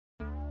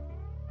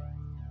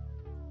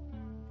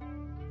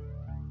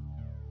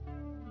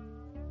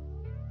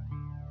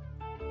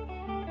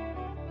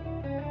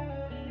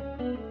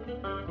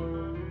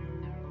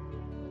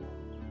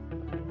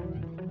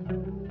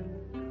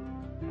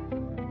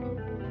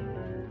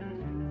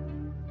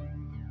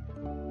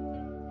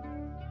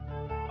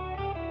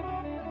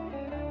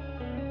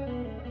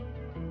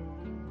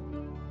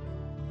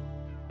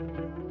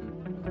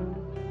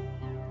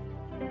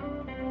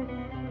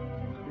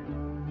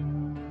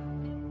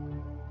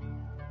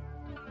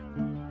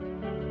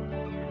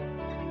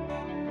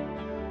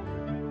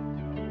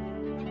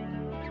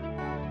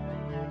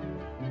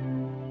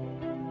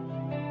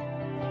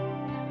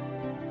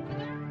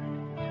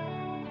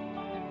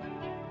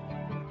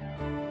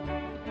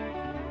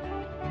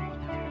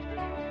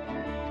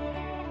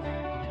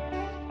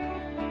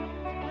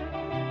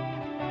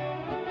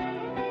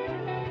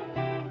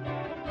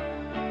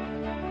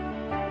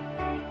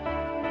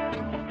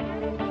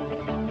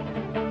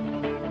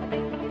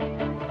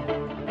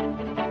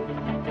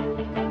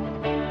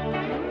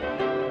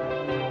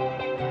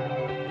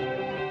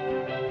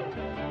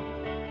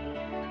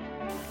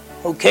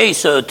Okay,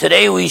 so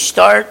today we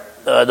start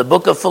the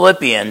book of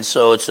Philippians.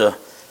 So it's a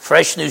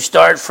fresh new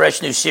start,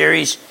 fresh new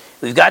series.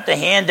 We've got the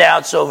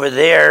handouts over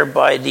there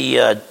by the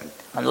on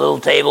the little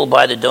table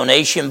by the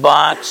donation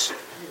box,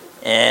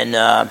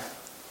 and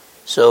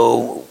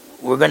so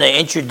we're going to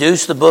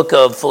introduce the book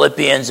of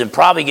Philippians and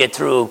probably get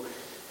through a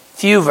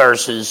few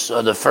verses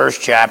of the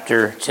first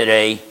chapter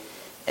today.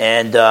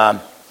 And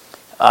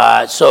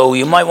so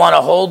you might want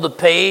to hold the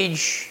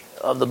page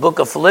of the book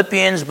of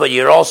Philippians, but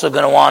you're also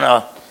going to want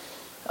to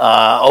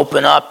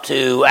open up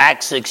to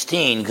Acts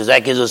 16, because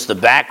that gives us the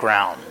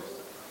background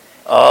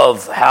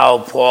of how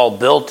Paul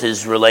built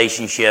his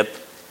relationship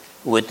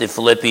with the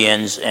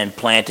Philippians and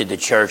planted the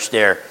church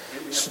there.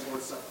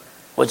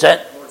 What's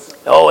that?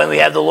 Oh, and we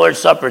have the Lord's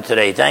Supper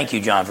today. Thank you,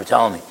 John, for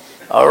telling me.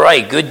 All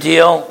right, good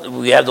deal.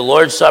 We have the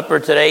Lord's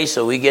Supper today,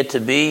 so we get to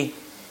be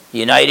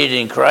united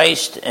in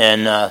Christ.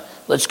 And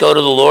let's go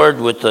to the Lord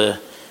with the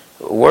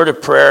word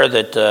of prayer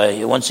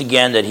that, once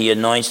again, that he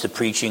anoints the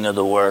preaching of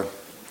the word.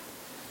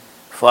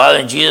 Father,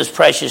 in Jesus'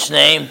 precious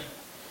name,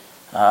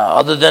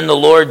 other than the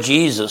Lord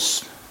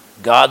Jesus,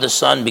 God the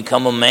Son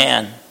become a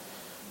man,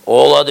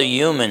 all other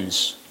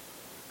humans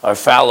are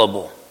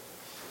fallible.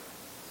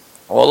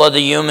 All other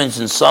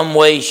humans in some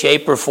way,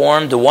 shape, or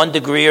form, to one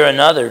degree or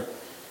another,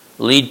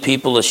 lead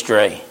people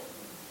astray.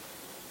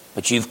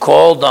 But you've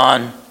called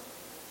on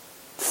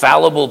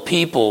fallible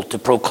people to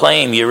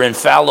proclaim your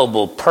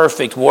infallible,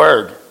 perfect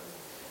word.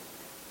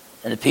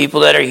 And the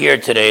people that are here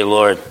today,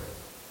 Lord,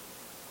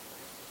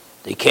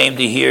 they came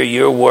to hear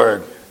your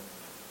word.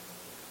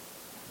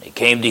 They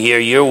came to hear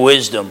your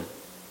wisdom,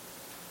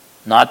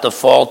 not the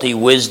faulty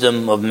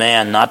wisdom of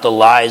man, not the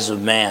lies of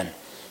man.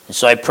 And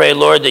so I pray,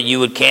 Lord, that you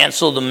would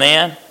cancel the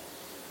man,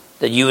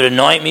 that you would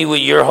anoint me with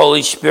your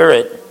Holy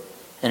Spirit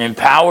and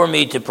empower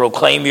me to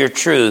proclaim your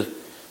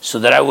truth so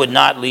that I would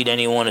not lead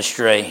anyone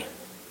astray.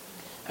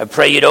 I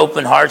pray you'd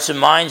open hearts and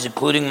minds,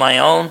 including my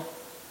own,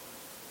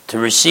 to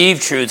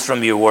receive truth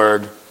from your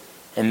word,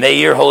 and may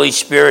your Holy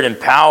Spirit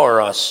empower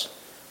us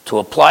to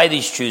apply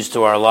these truths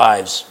to our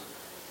lives,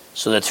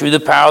 so that through the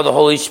power of the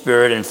Holy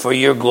Spirit and for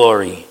your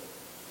glory,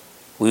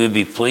 we would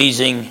be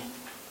pleasing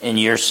in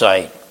your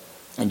sight.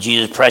 In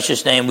Jesus'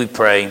 precious name we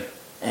pray,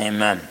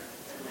 amen.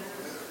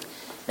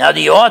 Now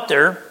the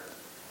author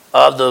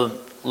of the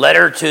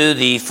letter to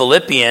the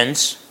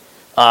Philippians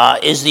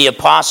is the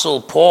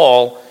Apostle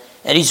Paul,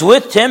 and he's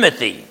with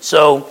Timothy.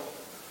 So,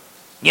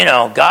 you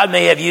know, God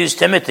may have used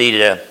Timothy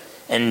to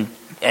and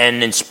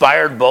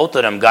inspired both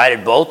of them,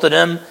 guided both of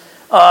them,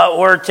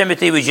 or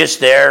Timothy was just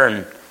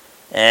there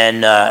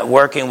and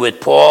working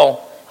with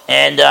Paul.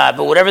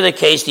 But whatever the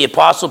case, the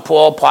Apostle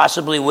Paul,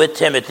 possibly with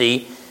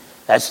Timothy,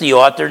 that's the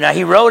author. Now,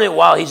 he wrote it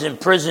while he's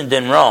imprisoned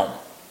in Rome.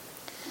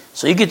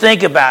 So you could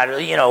think about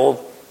it, you know,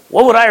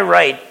 what would I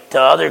write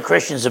to other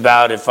Christians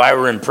about if I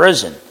were in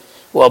prison?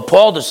 Well,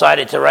 Paul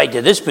decided to write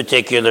to this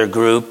particular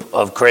group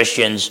of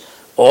Christians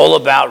all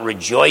about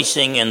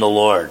rejoicing in the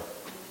Lord.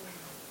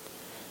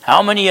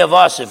 How many of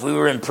us, if we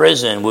were in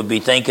prison, would be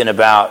thinking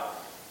about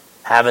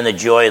having the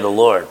joy of the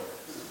Lord?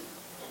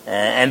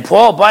 And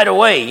Paul, by the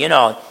way, you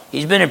know,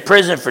 he's been in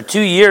prison for 2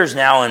 years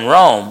now in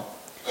Rome,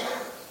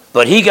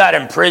 but he got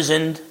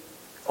imprisoned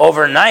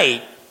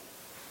overnight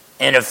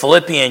in a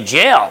Philippian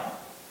jail.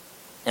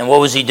 And what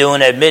was he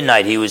doing at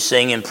midnight? He was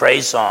singing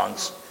praise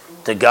songs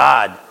to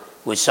God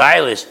with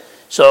Silas.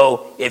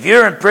 So if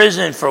you're in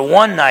prison for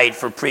one night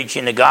for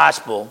preaching the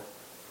gospel,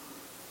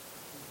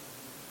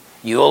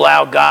 you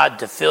allow God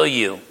to fill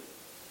you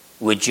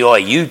with joy.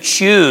 You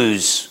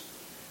choose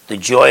the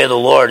joy of the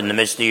Lord in the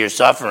midst of your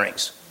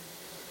sufferings.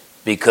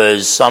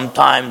 Because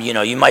sometime, you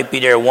know, you might be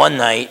there one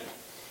night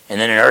and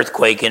then an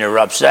earthquake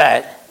interrupts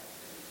that,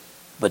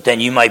 but then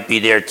you might be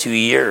there 2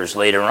 years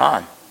later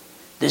on.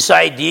 This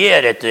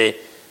idea that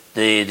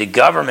the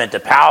government, the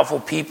powerful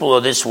people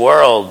of this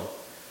world,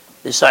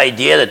 this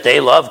idea that they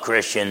love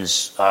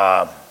Christians,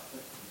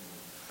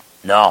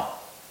 no.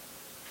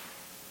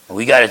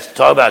 We got to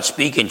talk about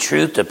speaking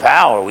truth to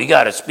power. We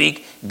got to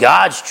speak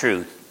God's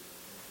truth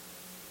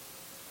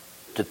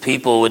to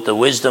people with the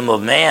wisdom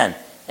of man.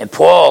 And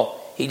Paul,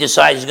 he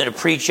decides he's going to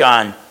preach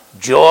on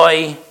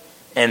joy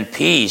and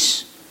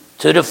peace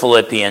to the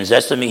Philippians.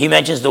 He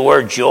mentions the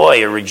word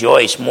joy or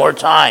rejoice more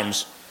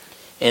times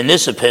in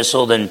this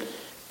epistle than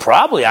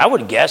probably, I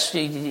would guess,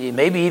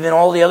 maybe even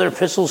all the other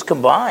epistles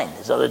combined.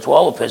 His other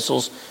 12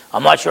 epistles,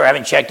 I'm not sure, I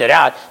haven't checked it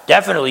out,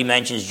 definitely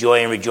mentions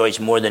joy and rejoice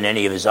more than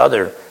any of his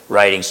other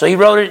writings. So he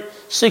wrote it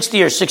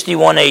 60 or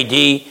 61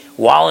 AD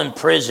while in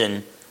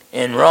prison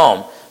in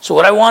Rome. So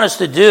what I want us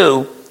to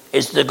do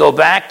is to go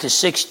back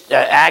to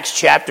Acts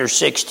chapter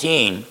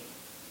 16.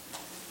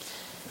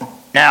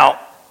 Now,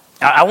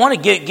 I want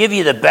to give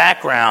you the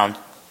background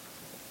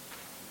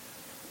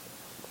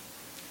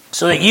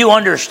so that you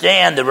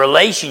understand the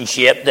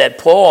relationship that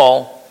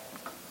Paul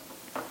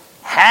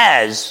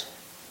has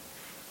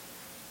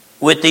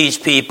with these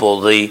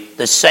people,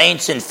 the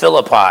saints in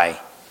Philippi,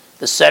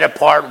 the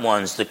set-apart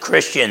ones, the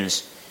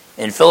Christians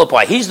in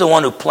Philippi. He's the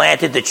one who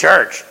planted the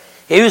church.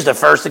 He was the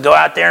first to go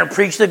out there and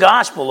preach the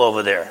gospel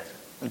over there.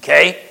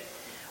 Okay?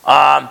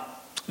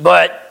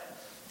 But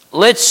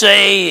let's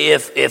say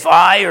if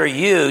I or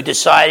you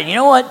decided, you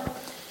know what,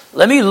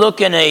 let me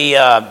look in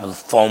a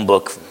phone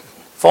book.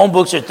 Phone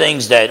books are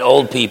things that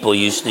old people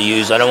used to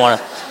use. I don't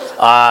want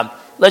to...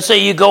 let's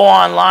say you go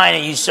online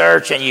and you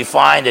search and you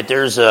find that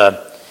there's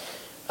a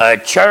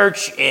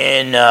church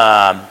in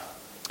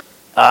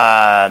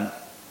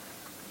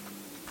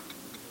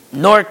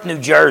Newark, New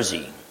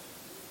Jersey,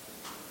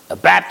 a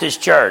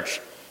Baptist church,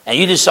 and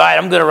you decide,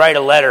 I'm going to write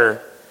a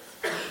letter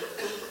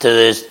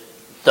to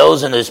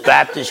those in this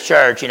Baptist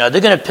church. They're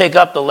going to pick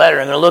up the letter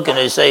and going to look and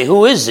they say,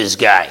 who is this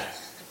guy?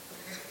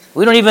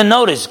 We don't even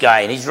know this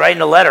guy, and he's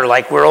writing a letter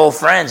like we're old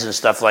friends and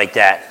stuff like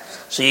that.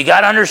 So you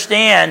got to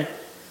understand,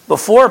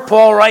 before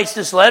Paul writes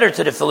this letter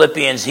to the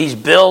Philippians, he's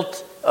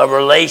built a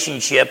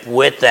relationship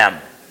with them.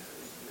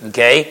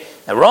 Okay?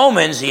 Now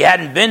Romans, he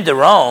hadn't been to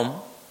Rome.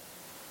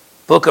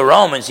 Book of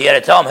Romans, he had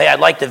to tell them, hey,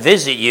 I'd like to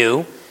visit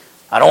you.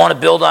 I don't want to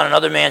build on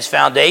another man's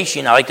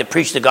foundation. I like to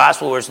preach the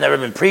gospel where it's never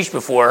been preached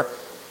before.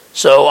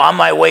 So on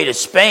my way to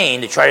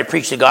Spain to try to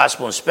preach the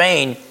gospel in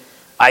Spain,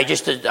 I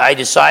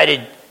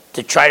decided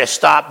to try to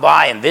stop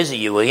by and visit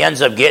you. Well, he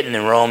ends up getting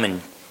in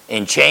Rome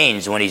in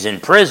chains when he's in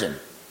prison.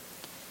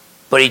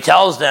 But he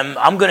tells them,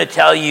 I'm going to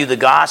tell you the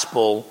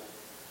gospel.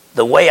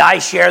 The way I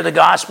share the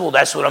gospel,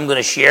 that's what I'm going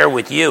to share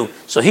with you.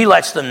 So he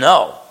lets them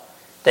know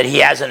that he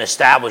hasn't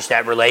established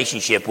that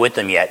relationship with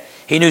them yet.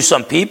 He knew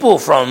some people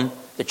from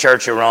the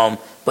Church of Rome,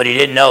 but he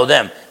didn't know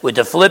them. With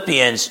the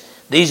Philippians,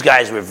 these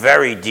guys were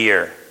very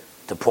dear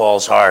to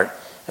Paul's heart.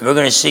 And we're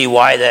going to see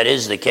why that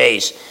is the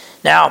case.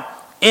 Now,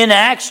 in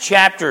Acts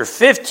chapter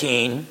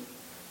 15,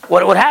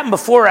 what happened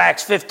before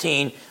Acts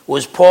 15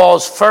 was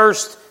Paul's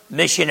first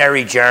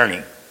missionary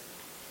journey.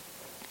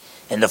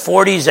 In the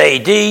 40s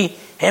AD,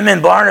 him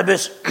and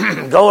Barnabas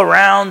go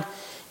around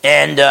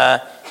and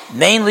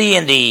mainly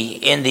in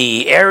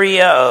the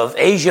area of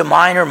Asia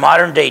Minor,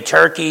 modern-day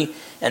Turkey,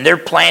 and they're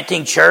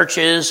planting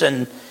churches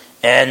and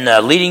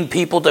leading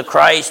people to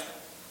Christ.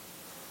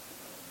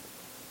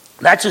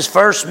 That's his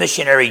first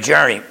missionary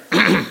journey.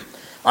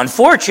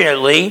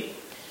 Unfortunately,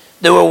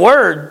 there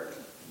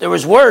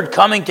was word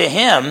coming to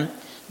him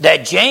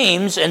that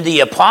James and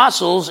the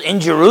apostles in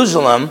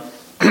Jerusalem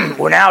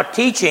were now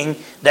teaching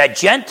that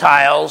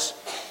Gentiles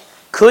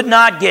could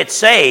not get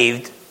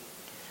saved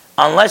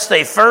unless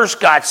they first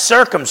got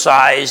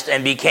circumcised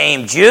and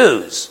became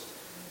Jews.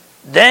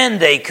 Then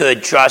they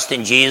could trust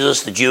in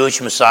Jesus, the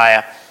Jewish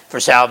Messiah, for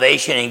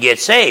salvation and get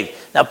saved.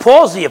 Now,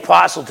 Paul's the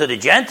apostle to the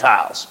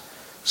Gentiles.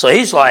 So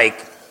he's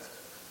like,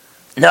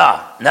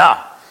 no.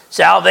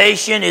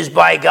 Salvation is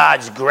by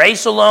God's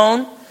grace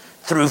alone,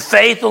 through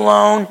faith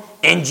alone,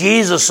 in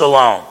Jesus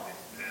alone.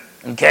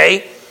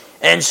 Okay?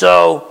 And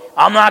so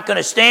I'm not going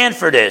to stand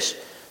for this.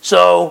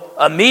 So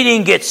a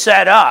meeting gets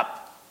set up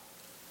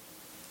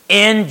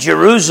in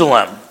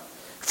Jerusalem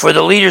for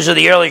the leaders of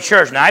the early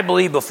church. Now, I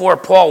believe before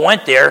Paul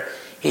went there,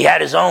 he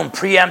had his own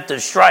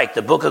preemptive strike,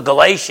 the book of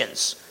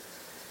Galatians,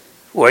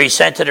 where he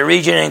sent to the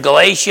region in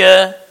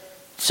Galatia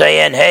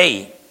saying,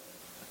 hey,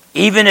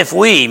 even if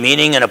we,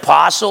 meaning an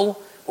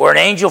apostle or an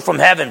angel from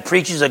heaven,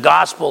 preaches a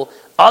gospel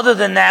other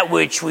than that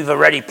which we've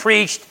already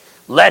preached,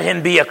 let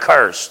him be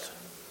accursed.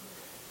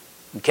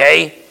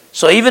 Okay?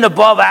 So even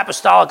above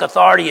apostolic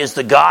authority is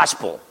the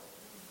gospel.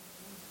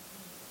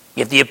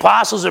 If the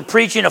apostles are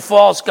preaching a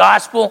false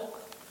gospel,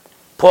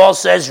 Paul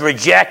says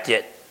reject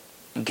it.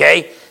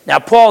 Okay? Now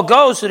Paul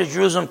goes to the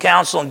Jerusalem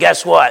Council, and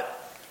guess what?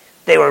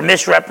 They were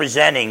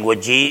misrepresenting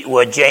what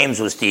James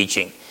was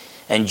teaching.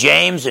 And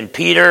James and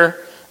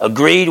Peter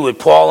agreed with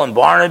Paul and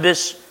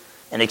Barnabas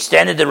and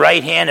extended the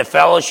right hand of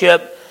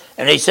fellowship.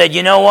 And they said,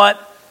 you know what?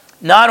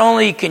 Not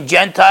only can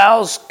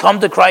Gentiles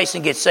come to Christ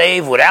and get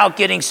saved without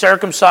getting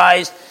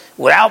circumcised,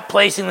 without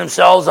placing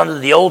themselves under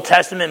the Old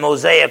Testament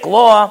Mosaic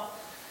law,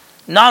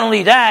 not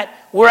only that,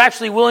 we're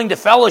actually willing to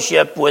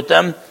fellowship with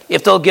them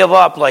if they'll give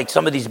up like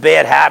some of these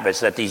bad habits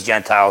that these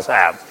Gentiles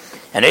have.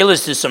 And they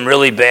listed some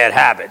really bad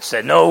habits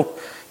that no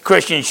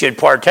Christian should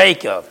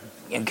partake of.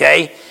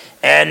 Okay?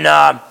 And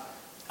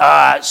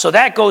so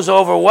that goes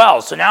over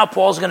well. So now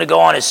Paul's going to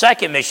go on his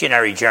second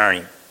missionary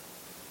journey.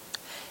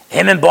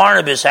 Him and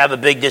Barnabas have a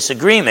big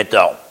disagreement,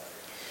 though,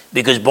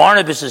 because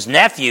Barnabas'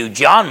 nephew,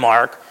 John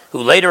Mark, who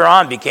later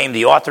on became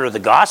the author of the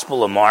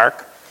Gospel of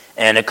Mark,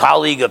 and a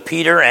colleague of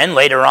Peter, and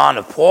later on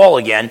of Paul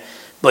again,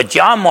 but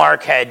John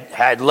Mark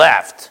had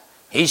left.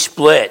 He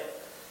split.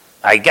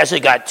 I guess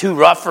it got too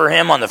rough for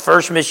him on the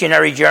first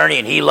missionary journey,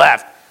 and he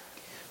left.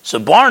 So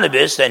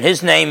Barnabas, and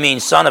his name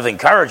means son of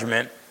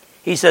encouragement,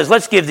 he says,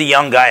 let's give the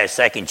young guy a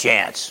second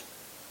chance.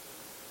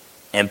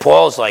 And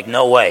Paul's like,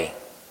 no way.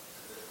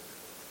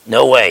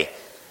 No way.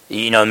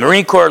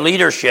 Marine Corps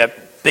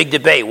leadership, big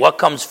debate. What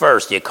comes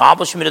first, the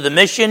accomplishment of the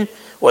mission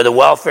or the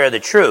welfare of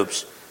the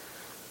troops?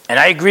 And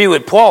I agree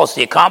with Paul, it's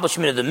the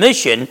accomplishment of the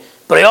mission,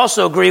 but I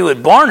also agree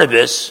with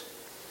Barnabas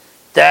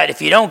that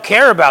if you don't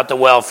care about the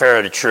welfare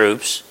of the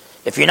troops,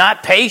 if you're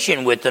not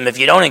patient with them, if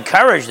you don't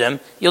encourage them,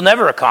 you'll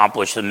never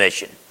accomplish the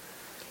mission.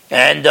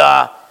 And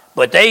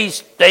but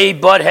they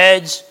butt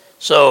heads.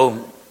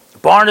 So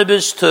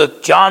Barnabas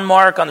took John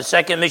Mark on the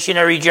second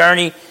missionary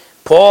journey.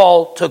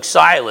 Paul took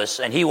Silas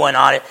and he went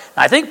on it.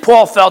 I think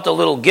Paul felt a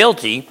little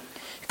guilty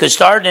because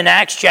starting in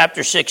Acts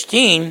chapter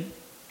 16,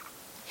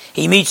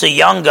 he meets a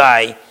young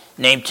guy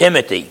named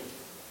Timothy.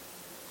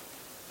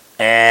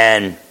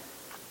 And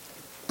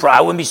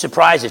I wouldn't be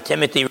surprised if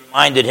Timothy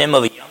reminded him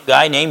of a young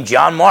guy named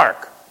John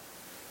Mark.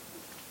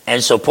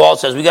 And so Paul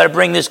says, we got to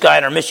bring this guy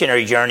on our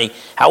missionary journey.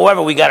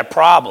 However, we got a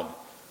problem.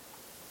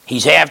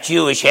 He's half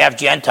Jewish, half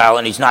Gentile,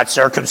 and he's not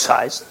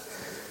circumcised.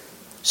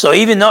 So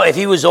even though if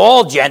he was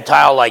all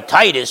Gentile like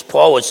Titus,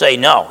 Paul would say,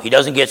 no, he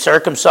doesn't get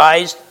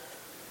circumcised.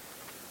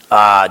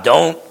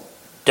 Don't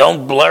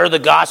blur the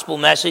gospel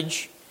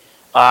message.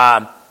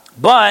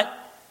 But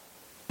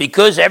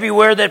because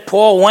everywhere that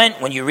Paul went,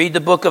 when you read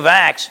the book of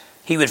Acts,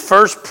 he would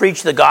first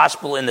preach the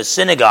gospel in the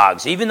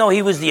synagogues. Even though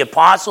he was the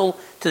apostle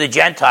to the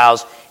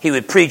Gentiles, he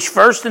would preach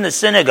first in the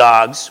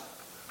synagogues.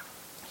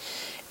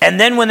 And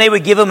then when they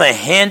would give him a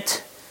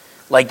hint,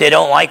 like they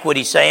don't like what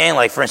he's saying,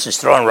 like for instance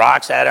throwing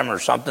rocks at him or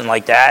something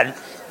like that,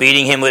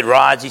 beating him with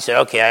rods, he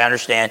said, okay, I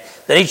understand.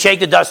 Then he'd shake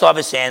the dust off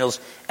his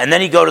sandals, and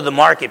then he'd go to the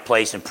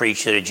marketplace and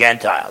preach to the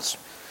Gentiles.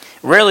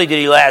 Rarely did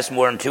he last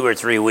more than 2 or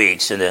 3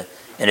 weeks in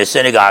the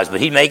synagogues, but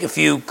he'd make a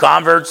few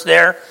converts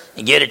there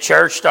and get a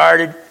church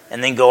started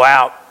and then go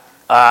out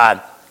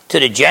to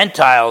the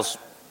Gentiles.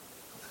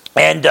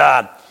 And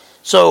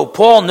so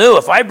Paul knew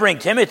if I bring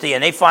Timothy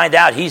and they find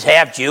out he's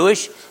half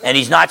Jewish and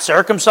he's not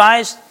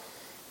circumcised,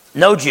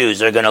 no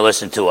Jews are going to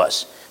listen to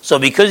us. So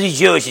because he's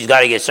Jewish, he's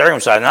got to get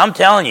circumcised. And I'm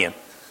telling you,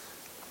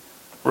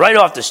 right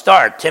off the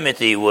start,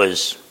 Timothy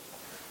was,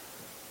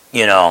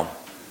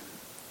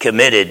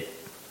 committed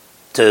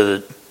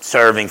to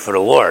serving for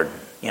the Lord,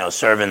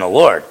 serving the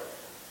Lord.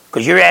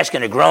 Because you're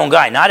asking a grown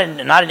guy, not an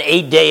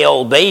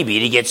 8-day-old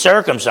baby, to get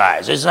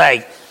circumcised. It's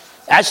like,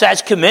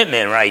 that's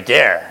commitment right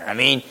there. I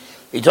mean,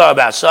 you talk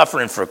about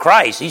suffering for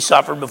Christ. He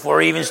suffered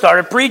before he even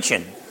started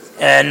preaching.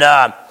 And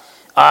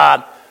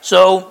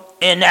so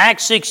in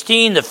Acts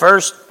 16, the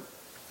first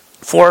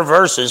 4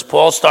 verses,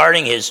 Paul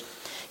starting his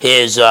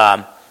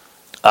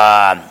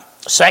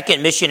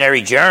second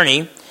missionary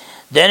journey.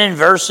 Then in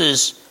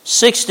verses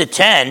 6 to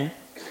 10,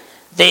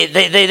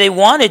 they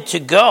wanted to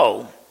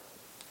go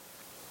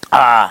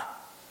to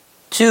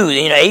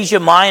Asia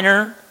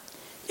Minor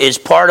is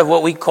part of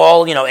what we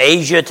call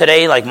Asia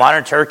today, like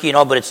modern Turkey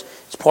but it's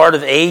part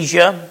of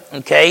Asia,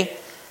 okay?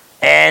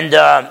 And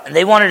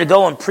they wanted to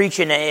go and preach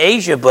in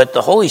Asia, but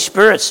the Holy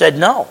Spirit said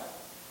no.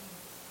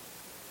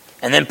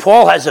 And then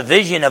Paul has a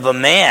vision of a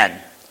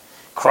man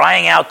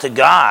crying out to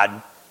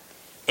God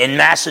in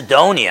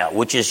Macedonia,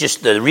 which is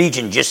just the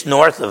region just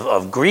north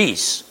of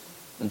Greece,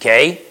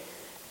 okay?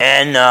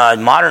 And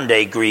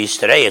modern-day Greece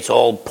today, it's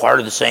all part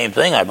of the same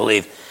thing, I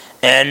believe.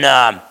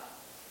 And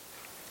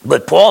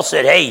but Paul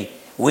said, hey,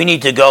 we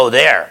need to go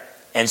there.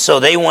 And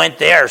so they went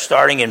there,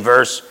 starting in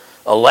verse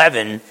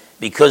 11,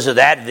 because of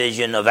that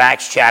vision of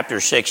Acts chapter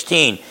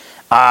 16.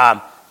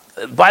 By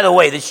the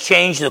way, this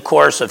changed the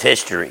course of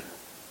history.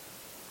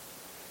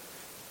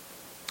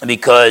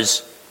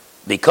 Because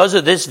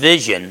of this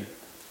vision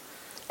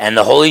and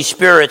the Holy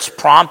Spirit's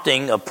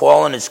prompting of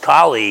Paul and his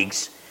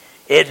colleagues,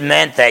 it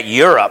meant that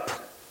Europe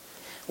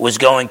was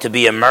going to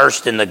be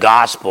immersed in the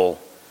gospel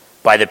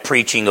by the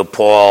preaching of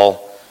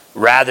Paul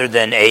rather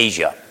than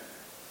Asia.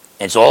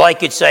 And so all I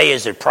could say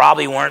is there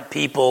probably weren't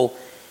people,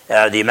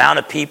 the amount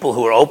of people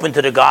who were open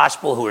to the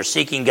gospel, who were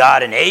seeking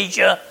God in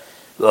Asia,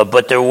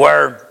 but there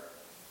were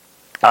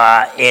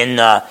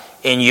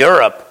in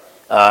Europe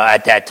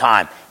at that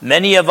time.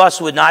 Many of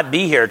us would not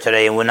be here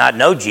today and would not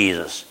know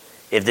Jesus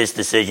if this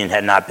decision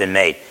had not been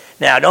made.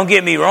 Now, don't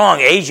get me wrong,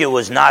 Asia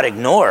was not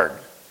ignored.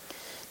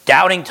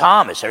 Doubting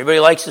Thomas. Everybody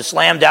likes to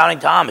slam Doubting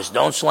Thomas.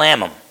 Don't slam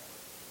him.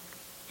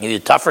 He's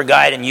a tougher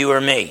guy than you or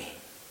me.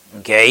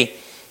 Okay?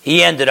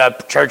 He ended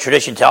up, church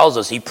tradition tells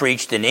us, he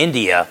preached in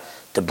India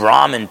to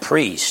Brahmin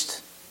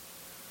priest.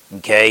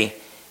 Okay?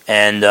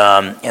 And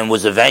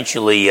was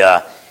eventually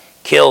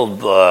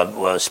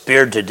killed,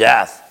 speared to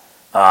death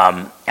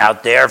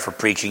out there for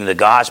preaching the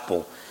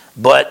gospel.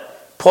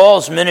 But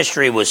Paul's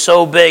ministry was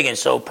so big and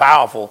so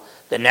powerful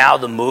that now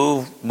the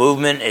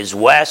movement is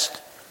west,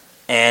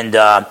 and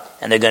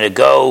they're going to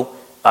go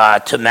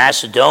to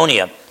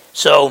Macedonia.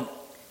 So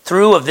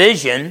through a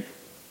vision,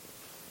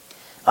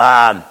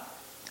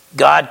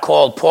 God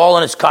called Paul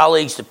and his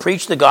colleagues to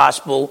preach the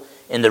gospel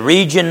in the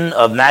region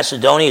of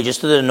Macedonia, just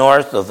to the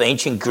north of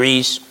ancient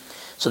Greece.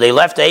 So they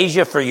left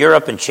Asia for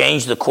Europe and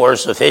changed the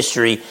course of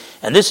history.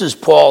 And this is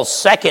Paul's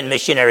second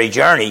missionary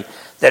journey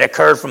that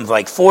occurred from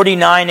like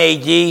 49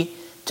 AD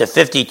to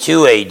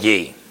 52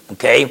 AD.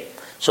 Okay?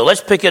 So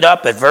let's pick it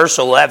up at verse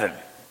 11.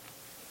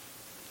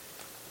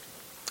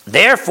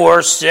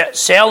 Therefore,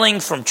 sailing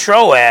from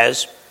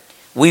Troas,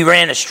 we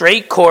ran a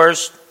straight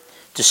course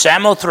to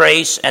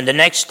Samothrace, and the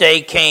next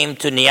day came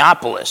to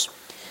Neapolis.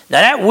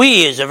 Now that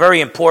we is a very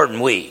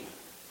important we.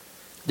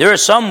 There are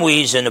some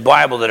we's in the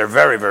Bible that are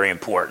very, very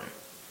important.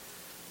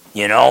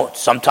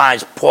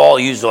 Sometimes Paul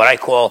used what I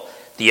call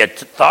the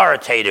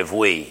authoritative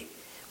we,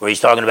 where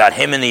he's talking about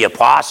him and the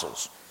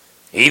apostles.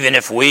 Even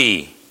if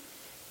we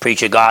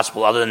preach a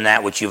gospel other than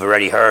that which you've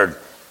already heard,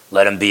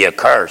 let him be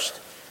accursed.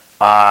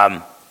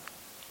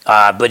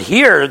 But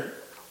here,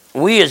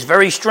 we is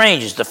very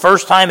strange. It's the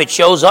first time it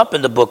shows up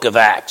in the book of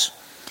Acts.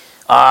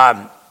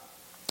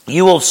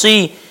 You will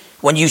see,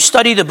 when you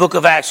study the book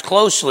of Acts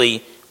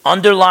closely,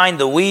 underline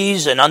the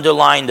we's and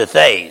underline the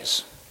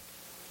they's.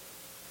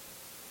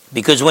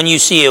 Because when you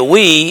see a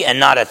we and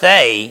not a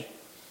they,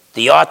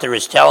 the author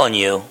is telling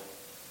you,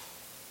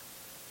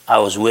 I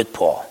was with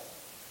Paul.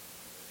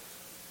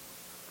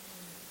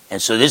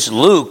 And so this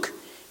Luke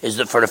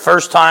is for the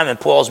first time in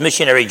Paul's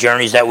missionary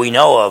journeys that we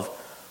know of,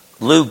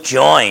 Luke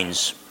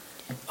joins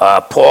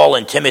Paul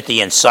and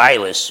Timothy and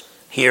Silas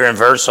here in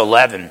verse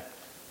 11.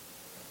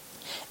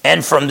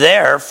 And from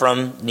there,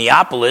 from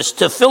Neapolis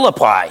to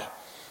Philippi.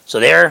 So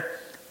there,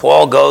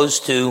 Paul goes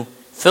to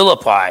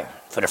Philippi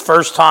for the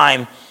first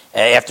time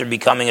after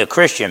becoming a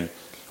Christian,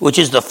 which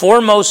is the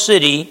foremost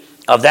city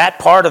of that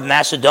part of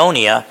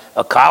Macedonia,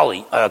 a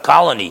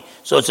colony.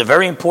 So it's a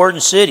very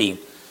important city.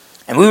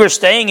 And we were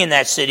staying in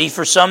that city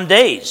for some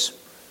days.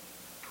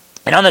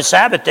 And on the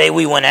Sabbath day,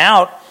 we went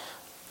out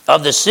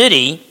of the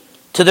city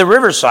to the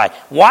riverside.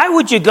 Why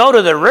would you go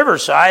to the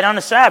riverside on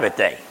a Sabbath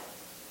day?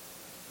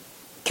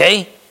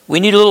 Okay, we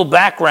need a little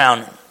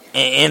background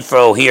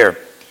info here.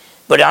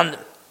 But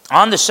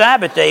on the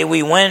Sabbath day,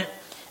 we went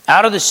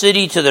out of the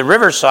city to the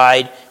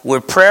riverside where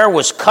prayer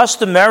was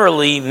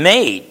customarily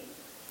made.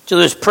 So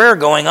there's prayer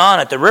going on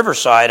at the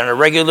riverside on a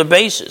regular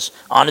basis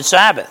on the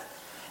Sabbath.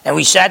 And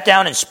we sat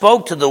down and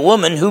spoke to the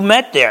woman who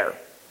met there.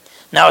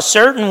 Now a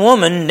certain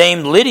woman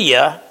named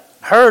Lydia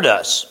heard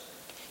us.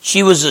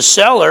 She was a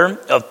seller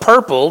of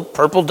purple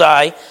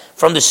dye,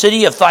 from the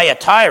city of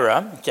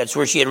Thyatira, that's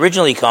where she had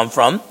originally come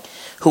from,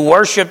 who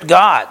worshipped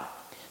God.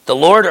 The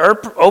Lord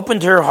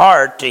opened her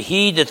heart to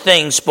heed the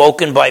things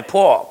spoken by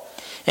Paul.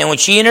 And when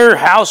she and her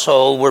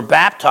household were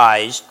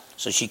baptized,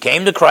 so she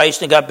came to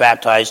Christ and got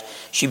baptized,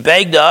 she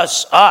begged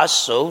us,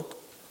 so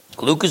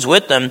Luke is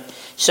with them,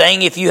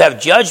 saying, if you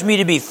have judged me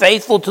to be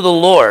faithful to the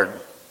Lord,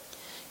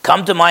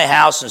 come to my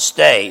house and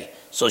stay.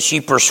 So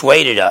she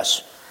persuaded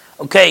us.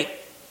 Okay,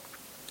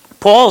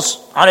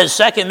 Paul's on his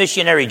second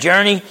missionary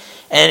journey,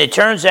 and it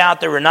turns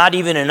out there were not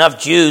even enough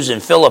Jews in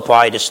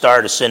Philippi to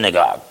start a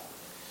synagogue.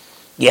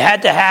 You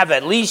had to have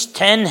at least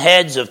 10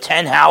 heads of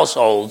 10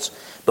 households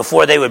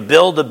before they would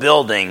build the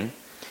building.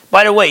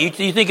 By the way, you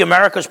think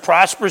America's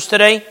prosperous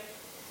today?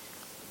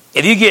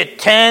 If you get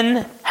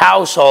 10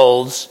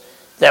 households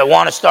that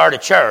want to start a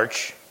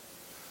church,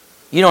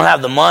 you don't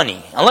have the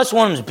money. Unless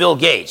one of them is Bill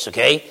Gates,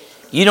 okay?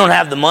 You don't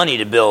have the money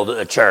to build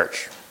a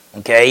church,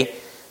 okay?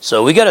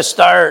 So we got to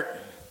start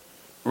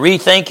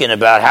rethinking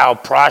about how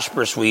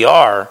prosperous we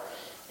are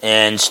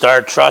and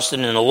start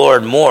trusting in the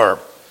Lord more,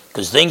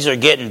 because things are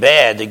getting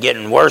bad. They're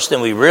getting worse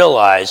than we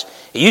realize.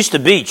 It used to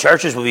be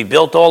churches would be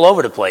built all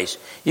over the place.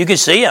 You can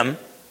see them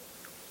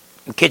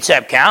in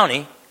Kitsap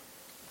County.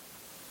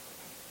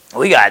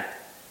 We got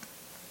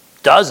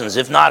dozens,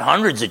 if not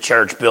hundreds, of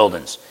church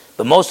buildings,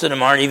 but most of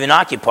them aren't even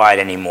occupied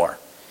anymore.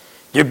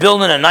 They're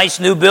building a nice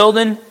new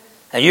building,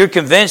 and you're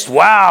convinced,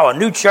 wow, a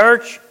new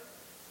church?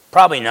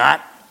 Probably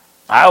not.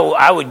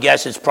 I would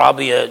guess it's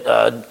probably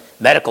a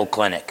medical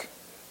clinic.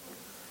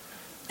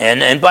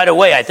 And by the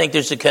way, I think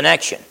there's a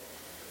connection.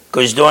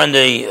 Because during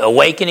the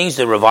awakenings,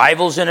 the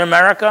revivals in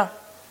America,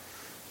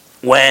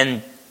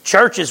 when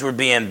churches were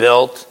being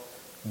built,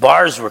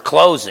 bars were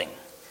closing.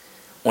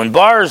 When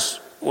bars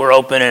were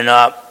opening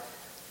up,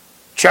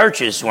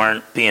 churches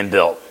weren't being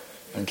built.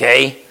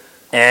 Okay?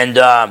 And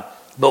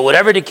but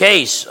whatever the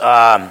case,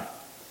 there's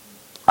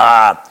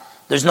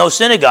no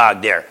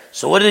synagogue there.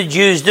 So what did the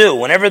Jews do?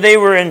 Whenever they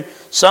were in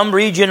some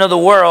region of the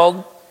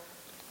world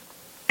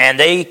and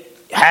they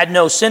had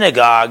no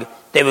synagogue,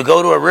 they would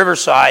go to a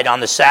riverside on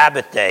the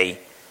Sabbath day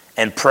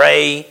and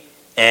pray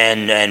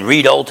and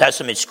read Old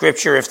Testament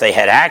scripture if they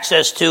had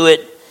access to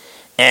it.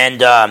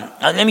 And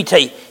let me tell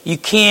you, you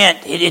can't,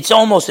 it's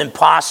almost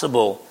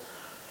impossible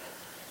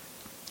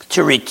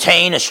to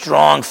retain a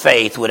strong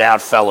faith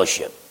without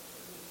fellowship.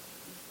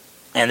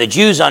 And the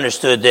Jews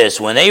understood this.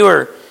 When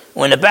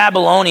the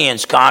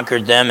Babylonians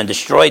conquered them and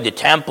destroyed the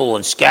temple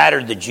and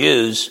scattered the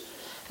Jews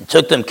and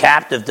took them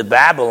captive to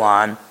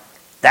Babylon,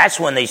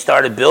 that's when they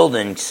started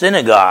building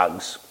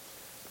synagogues,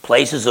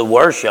 places of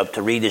worship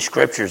to read the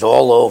scriptures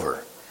all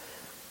over.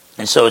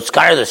 And so it's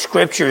kind of the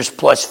scriptures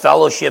plus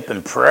fellowship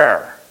and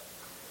prayer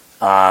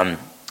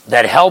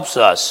that helps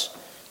us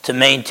to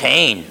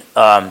maintain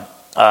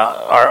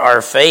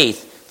our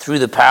faith through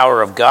the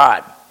power of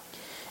God.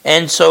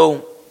 And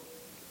so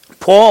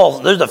Paul,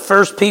 they're the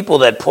first people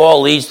that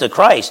Paul leads to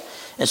Christ.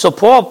 And so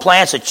Paul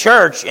plants a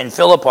church in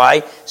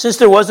Philippi. Since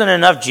there wasn't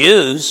enough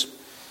Jews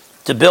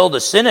to build a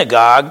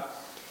synagogue,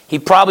 he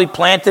probably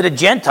planted a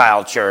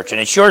Gentile church.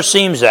 And it sure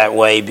seems that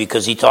way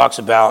because he talks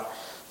about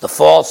the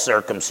false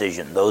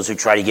circumcision, those who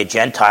try to get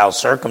Gentiles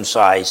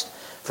circumcised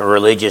for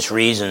religious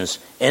reasons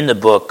in the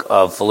book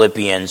of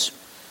Philippians.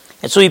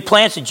 And so he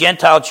plants a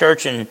Gentile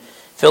church in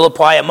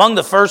Philippi. Among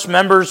the first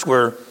members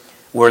were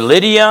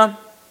Lydia,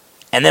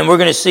 and then we're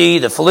going to see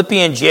the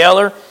Philippian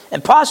jailer,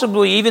 and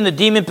possibly even the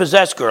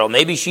demon-possessed girl.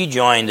 Maybe she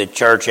joined the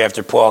church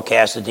after Paul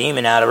cast the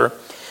demon out of her.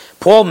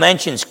 Paul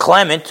mentions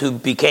Clement, who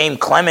became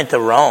Clement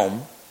of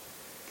Rome,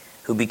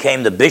 who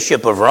became the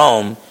bishop of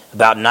Rome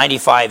about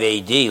 95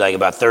 AD, like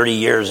about 30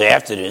 years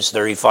after this,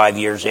 35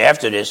 years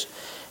after this.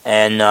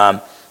 And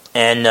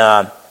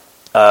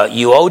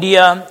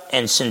Euodia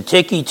and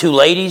Syntyche, two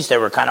ladies that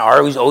were kind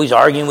of always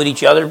arguing with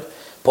each other.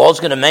 Paul's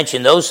going to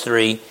mention those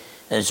three.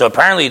 And so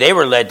apparently they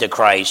were led to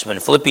Christ. When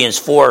Philippians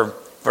 4,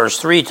 verse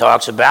 3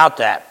 talks about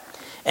that.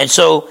 And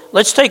so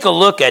let's take a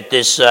look at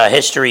this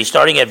history,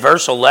 starting at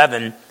verse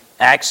 11,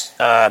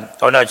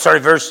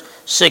 verse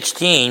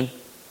 16.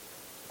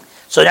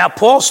 So now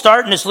Paul's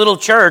starting this little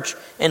church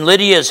in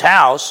Lydia's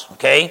house,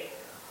 okay?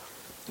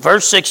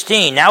 Verse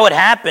 16, now it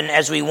happened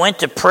as we went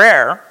to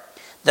prayer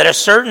that a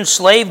certain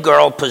slave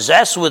girl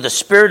possessed with a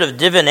spirit of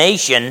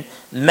divination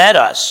met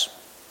us.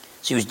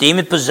 She was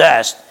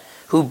demon-possessed,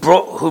 who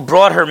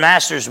brought her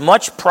masters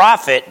much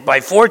profit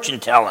by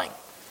fortune-telling.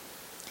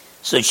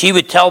 So she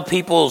would tell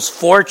people's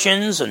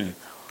fortunes and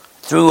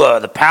through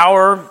the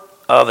power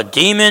of a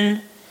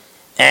demon.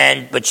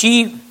 But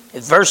she,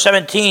 verse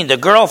 17, the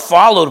girl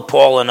followed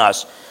Paul and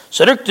us.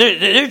 So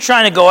they're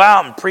trying to go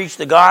out and preach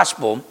the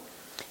gospel.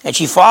 And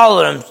she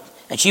followed them,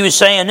 and she was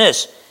saying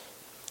this,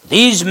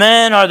 these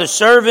men are the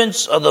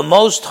servants of the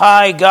Most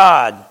High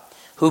God,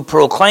 who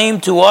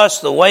proclaim to us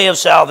the way of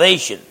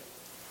salvation.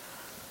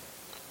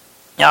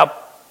 Now,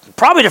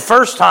 probably the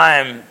first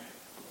time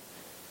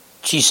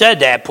she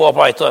said that, Paul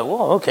probably thought,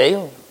 well,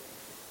 okay,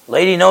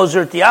 lady knows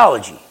her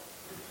theology.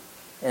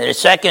 And the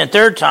second and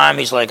third time,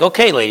 he's like,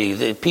 okay, lady,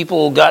 the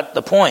people got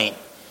the point.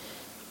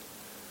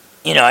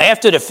 You know,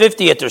 after the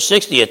 50th or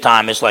 60th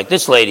time, it's like,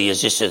 this lady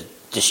is just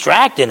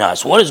distracting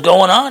us. What is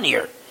going on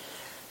here?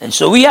 And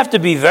so we have to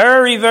be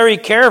very, very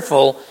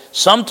careful.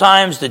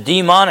 Sometimes the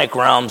demonic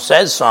realm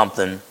says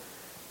something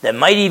that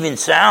might even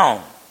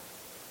sound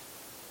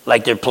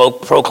like they're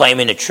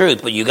proclaiming the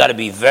truth, but you got to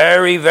be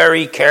very,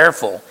 very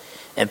careful.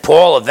 And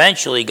Paul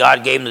eventually,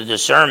 God gave him the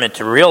discernment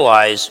to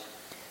realize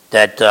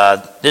that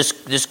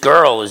this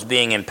girl is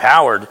being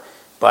empowered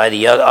by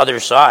the other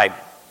side.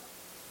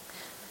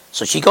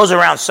 So she goes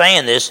around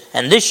saying this,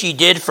 and this she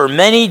did for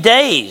many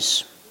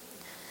days.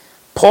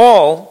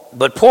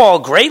 But Paul,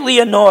 greatly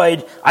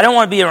annoyed. I don't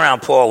want to be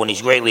around Paul when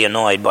he's greatly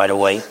annoyed, by the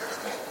way.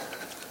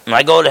 When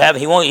I go to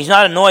heaven, he's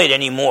not annoyed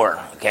anymore,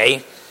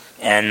 okay?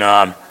 And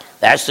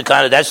that's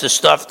the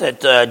stuff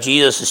that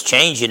Jesus is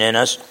changing in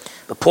us.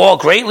 But Paul,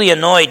 greatly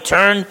annoyed,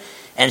 turned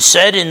and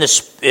said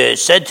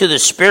to the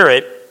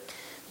spirit,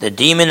 the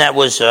demon that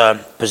was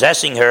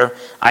possessing her,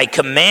 I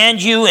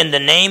command you in the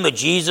name of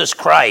Jesus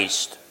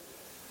Christ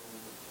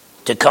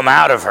to come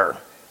out of her.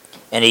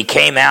 And he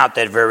came out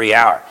that very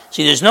hour.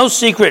 See, there's no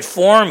secret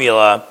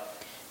formula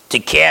to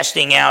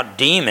casting out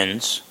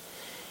demons.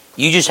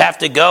 You just have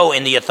to go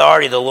in the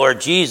authority of the Lord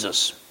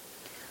Jesus.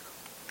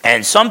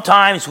 And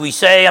sometimes we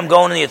say, I'm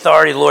going in the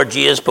authority of the Lord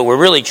Jesus, but we're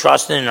really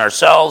trusting in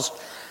ourselves.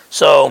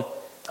 So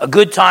a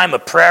good time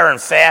of prayer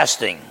and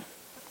fasting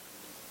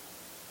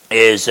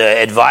is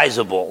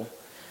advisable.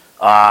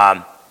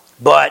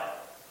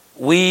 But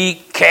we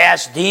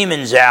cast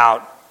demons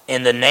out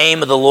in the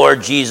name of the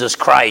Lord Jesus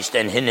Christ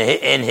and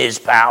in his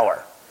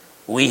power.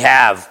 We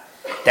have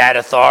that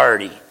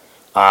authority.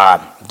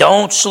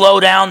 Don't slow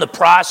down the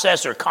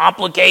process or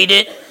complicate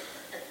it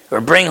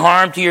or bring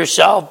harm to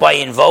yourself by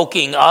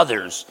invoking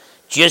others.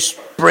 Just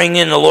bring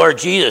in the Lord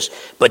Jesus.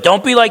 But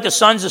don't be like the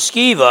sons of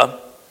Sceva.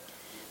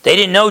 They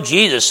didn't know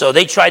Jesus, so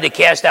they tried to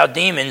cast out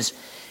demons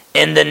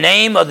in the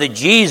name of the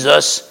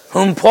Jesus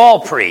whom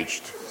Paul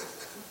preached.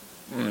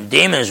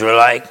 Demons were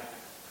like,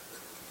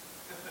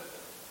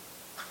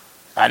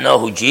 I know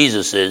who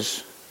Jesus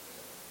is,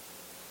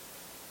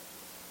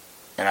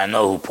 and I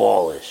know who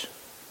Paul is.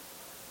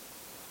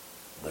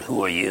 But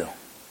who are you?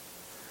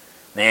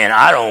 Man,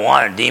 I don't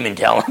want a demon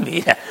telling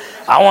me that.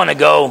 I want to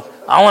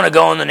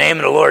go in the name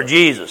of the Lord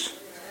Jesus.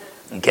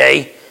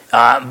 Okay?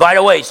 By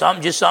the way,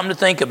 just something to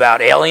think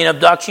about. Alien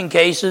abduction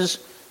cases,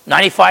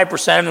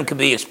 95% of them can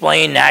be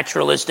explained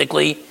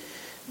naturalistically,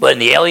 but in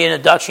the alien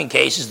abduction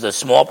cases, the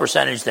small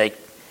percentage that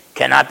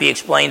cannot be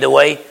explained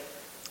away,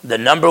 the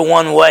number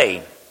one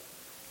way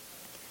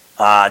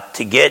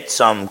to get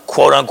some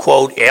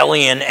quote-unquote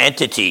alien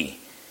entity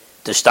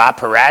to stop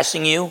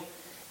harassing you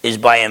is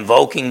by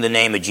invoking the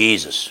name of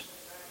Jesus.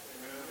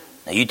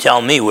 Now you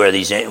tell me where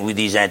these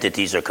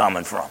entities are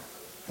coming from,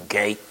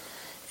 okay?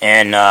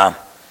 And I'm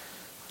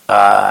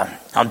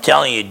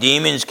telling you,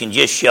 demons can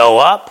just show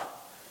up,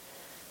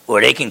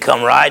 or they can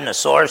come riding a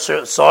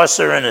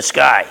saucer in the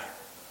sky.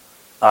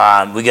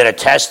 We got to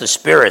test the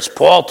spirits.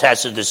 Paul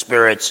tested the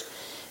spirits,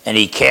 and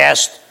he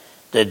cast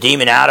the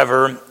demon out of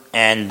her,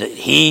 and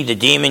the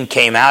demon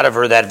came out of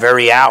her that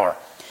very hour.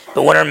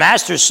 But when her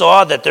masters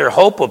saw that their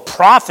hope of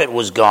profit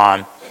was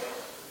gone,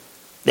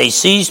 they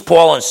seized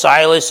Paul and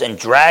Silas and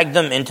dragged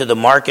them into the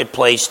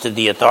marketplace to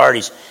the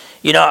authorities.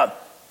 You know,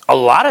 a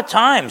lot of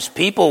times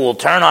people will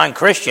turn on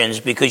Christians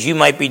because you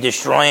might be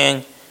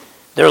destroying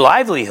their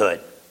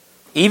livelihood.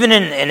 Even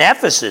in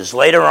Ephesus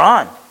later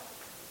on,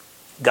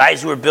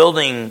 guys who were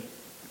building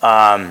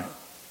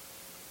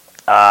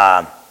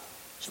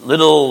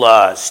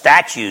little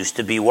statues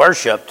to be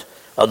worshipped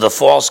of the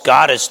false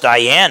goddess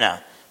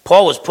Diana.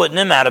 Paul was putting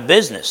them out of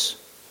business.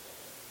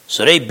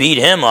 So they beat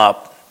him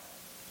up.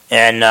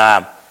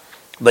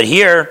 But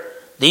here,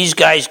 these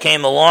guys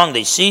came along.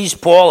 They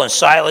seized Paul and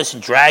Silas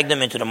and dragged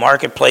them into the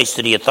marketplace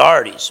to the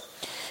authorities.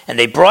 And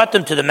they brought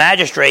them to the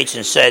magistrates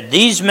and said,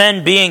 "These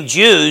men, being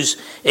Jews,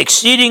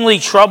 exceedingly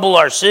trouble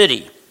our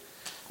city."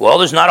 Well,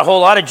 there's not a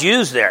whole lot of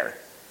Jews there.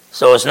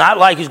 So it's not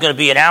like there's going to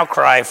be an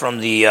outcry from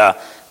the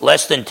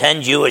less than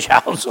 10 Jewish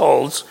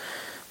households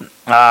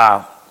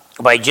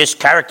by just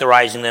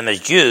characterizing them as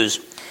Jews.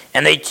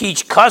 And they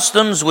teach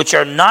customs which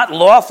are not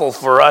lawful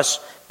for us,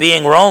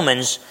 being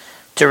Romans,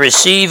 to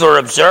receive or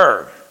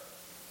observe.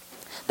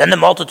 Then the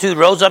multitude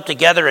rose up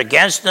together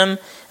against them,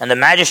 and the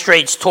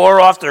magistrates tore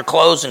off their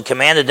clothes and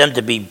commanded them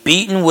to be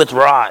beaten with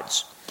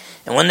rods.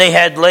 And when they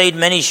had laid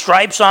many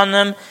stripes on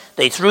them,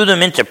 they threw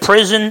them into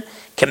prison,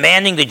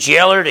 commanding the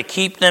jailer to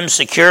keep them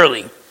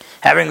securely.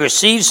 Having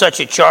received such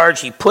a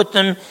charge, he put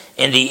them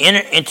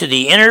into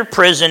the inner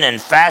prison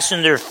and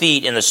fastened their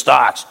feet in the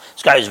stocks.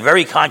 This guy is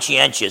very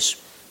conscientious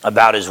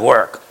about his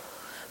work.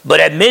 But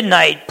at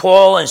midnight,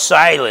 Paul and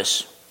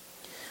Silas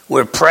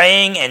were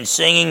praying and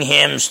singing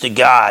hymns to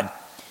God,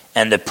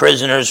 and the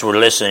prisoners were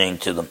listening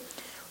to them.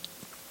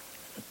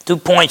 2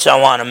 points I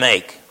want to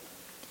make.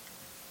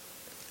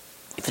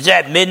 If it's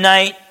at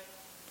midnight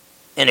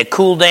in a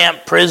cool,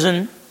 damp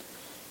prison,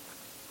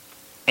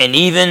 and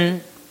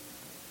even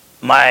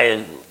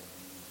my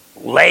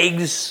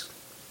legs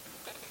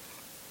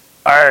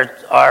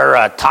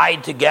are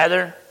tied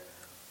together,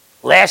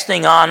 last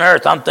thing on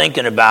earth I'm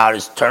thinking about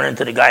is turning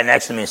to the guy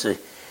next to me and say,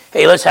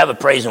 "Hey, let's have a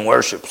praise and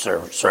worship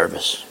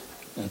service."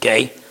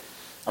 Okay?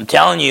 I'm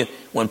telling you,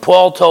 when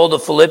Paul told the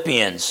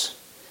Philippians,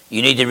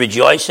 you need to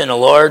rejoice in the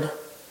Lord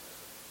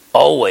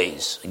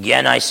always.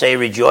 Again, I say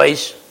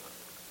rejoice.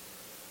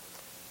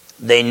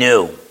 They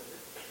knew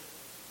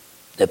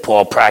that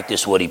Paul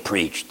practiced what he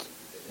preached.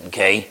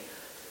 Okay?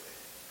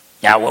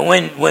 Now,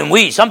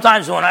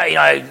 sometimes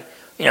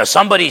when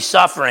somebody's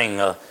suffering,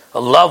 a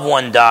loved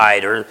one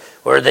died,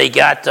 or they've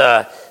got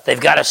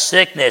a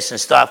sickness and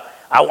stuff,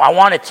 I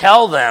want to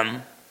tell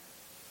them,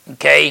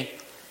 okay,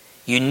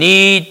 you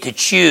need to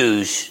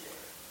choose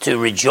to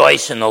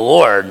rejoice in the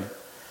Lord.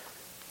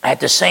 At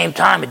the same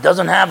time, it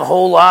doesn't have a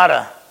whole lot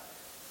of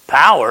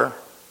power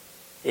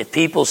if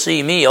people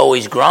see me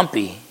always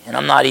grumpy and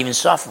I'm not even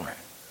suffering.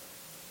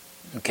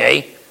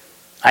 Okay?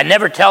 I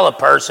never tell a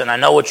person I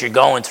know what you're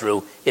going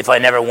through if I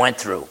never went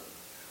through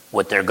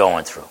what they're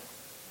going through.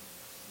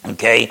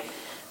 Okay?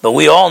 But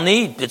we all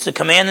need, it's a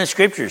command in the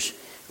scriptures.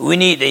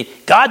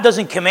 God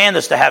doesn't command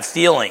us to have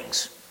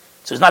feelings.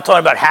 So it's not talking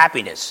about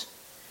happiness.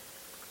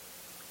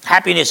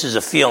 Happiness is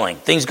a feeling.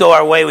 Things go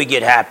our way, we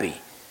get happy.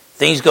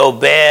 Things go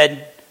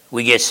bad,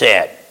 we get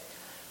sad.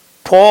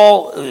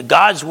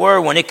 God's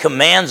word, when it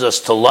commands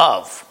us to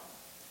love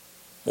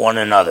one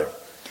another,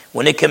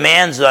 when it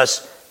commands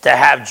us to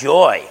have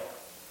joy,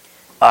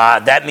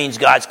 that means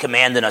God's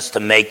commanding us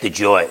to make the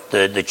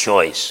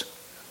choice.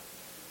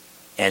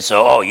 And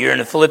so, you're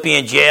in a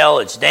Philippian jail,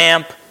 it's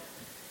damp,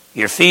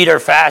 your feet are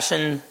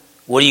fastened,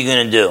 what are you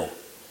going to do? And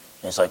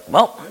it's like,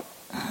 well,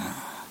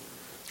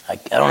 I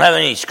don't have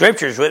any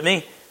scriptures with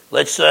me.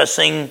 Let's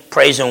sing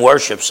praise and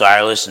worship,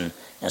 Silas. And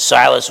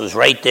Silas was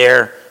right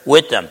there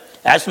with them.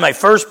 That's my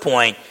first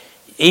point.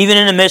 Even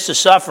in the midst of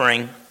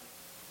suffering,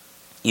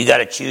 you got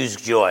to choose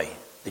joy.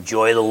 The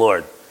joy of the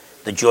Lord.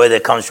 The joy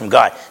that comes from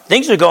God.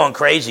 Things are going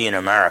crazy in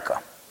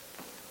America.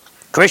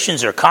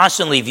 Christians are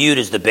constantly viewed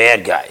as the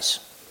bad guys.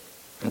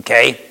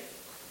 Okay?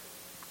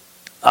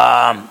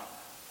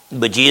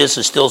 But Jesus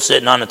is still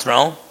sitting on the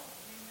throne.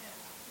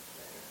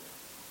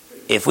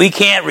 If we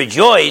can't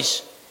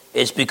rejoice,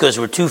 it's because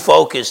we're too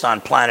focused on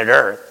planet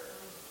Earth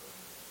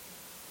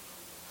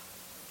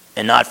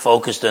and not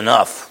focused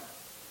enough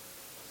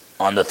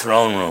on the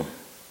throne room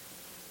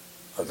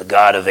of the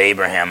God of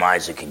Abraham,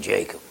 Isaac, and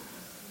Jacob.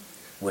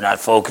 We're not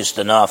focused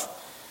enough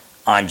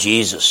on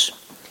Jesus.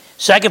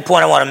 Second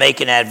point I want to make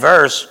in that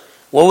verse,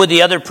 what were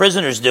the other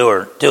prisoners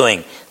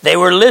doing? They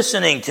were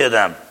listening to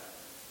them.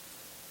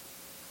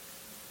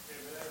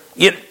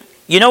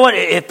 You know what?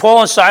 If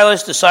Paul and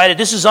Silas decided,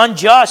 this is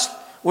unjust,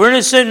 we're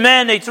innocent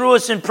men, they threw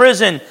us in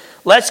prison,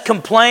 let's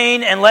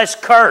complain and let's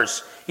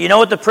curse. You know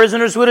what the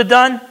prisoners would have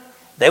done?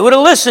 They would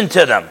have listened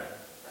to them.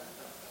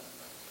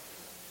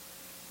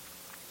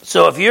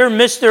 So if you're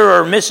Mr.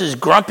 or Mrs.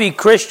 Grumpy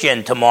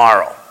Christian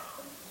tomorrow,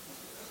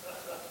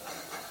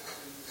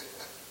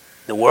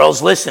 the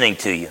world's listening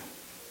to you.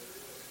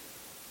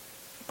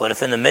 But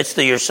if in the midst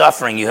of your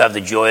suffering you have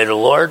the joy of the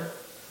Lord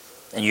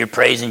and you're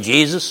praising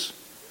Jesus,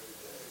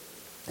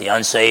 the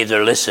unsaved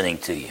are listening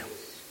to you.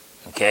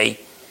 Okay?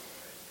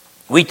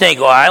 We think,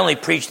 I only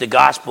preach the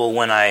gospel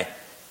when I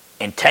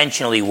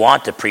intentionally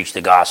want to preach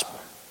the gospel.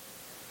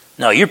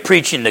 No, you're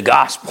preaching the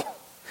gospel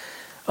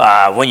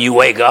when you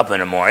wake up in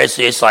the morning.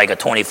 It's like a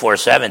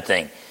 24/7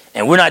 thing.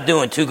 And we're not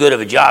doing too good of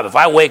a job. If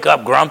I wake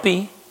up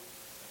grumpy,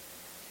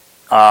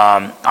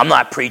 I'm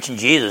not preaching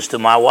Jesus to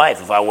my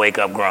wife if I wake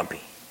up grumpy.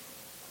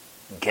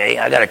 Okay,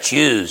 I got to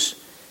choose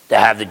to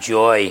have the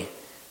joy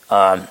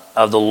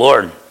of the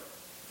Lord.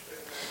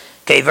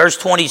 Okay, verse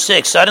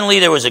 26. Suddenly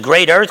there was a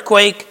great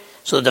earthquake,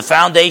 so that the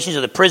foundations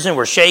of the prison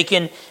were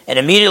shaken, and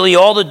immediately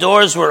all the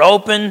doors were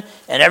open,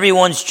 and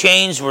everyone's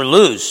chains were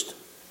loosed.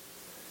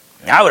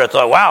 I would have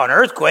thought, wow, an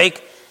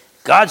earthquake?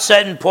 God's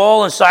setting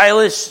Paul and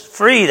Silas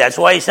free. That's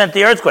why he sent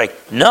the earthquake.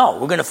 No,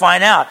 we're going to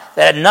find out.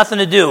 That had nothing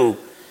to do.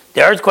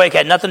 The earthquake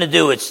had nothing to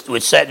do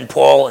with setting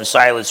Paul and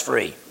Silas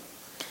free.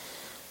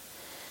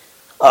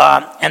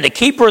 And the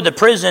keeper of the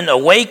prison,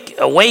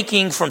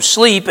 awaking from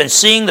sleep and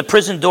seeing the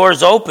prison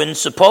doors open,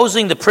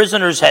 supposing the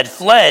prisoners had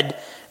fled,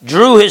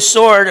 drew his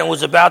sword and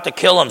was about to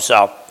kill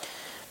himself.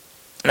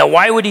 Now,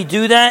 why would he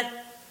do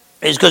that?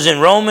 It's because in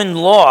Roman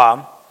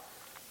law,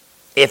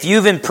 if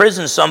you've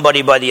imprisoned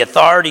somebody by the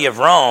authority of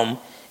Rome,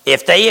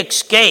 if they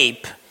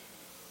escape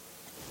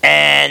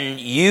and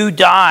you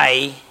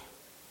die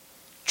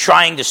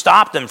trying to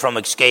stop them from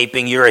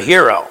escaping, you're a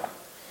hero.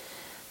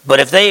 But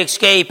if they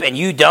escape and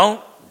you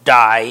don't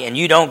die and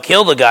you don't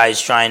kill the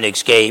guys trying to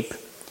escape,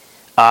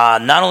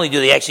 not only do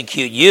they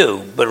execute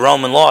you, but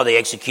Roman law, they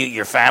execute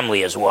your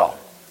family as well.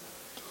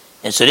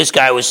 And so this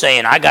guy was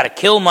saying, I got to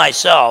kill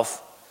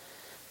myself,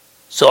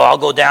 so I'll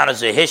go down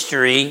as a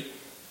history,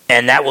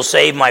 and that will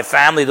save my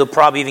family. They'll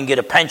probably even get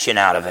a pension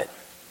out of it.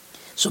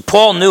 So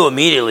Paul knew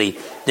immediately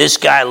this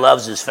guy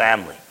loves his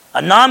family.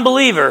 A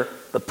non-believer,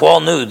 but Paul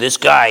knew this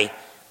guy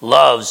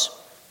loves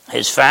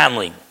his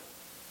family.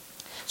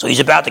 So he's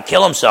about to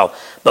kill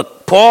himself.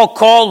 But Paul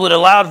called with a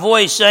loud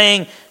voice,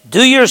 saying,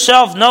 do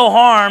yourself no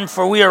harm,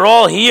 for we are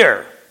all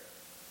here.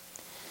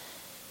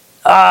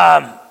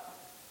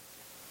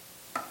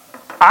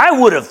 I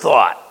would have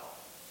thought,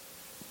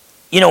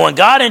 when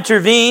God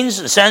intervenes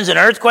and sends an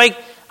earthquake,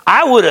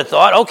 I would have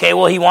thought, okay,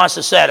 well, he wants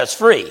to set us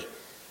free.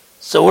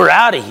 So we're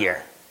out of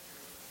here.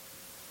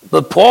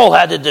 But Paul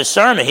had the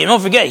discernment.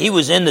 Don't forget, he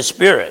was in the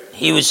Spirit.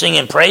 He was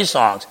singing praise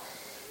songs.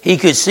 He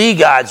could see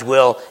God's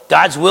will.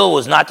 God's will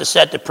was not to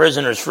set the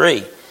prisoners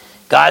free.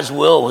 God's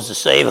will was to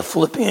save a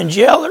Philippian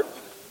jailer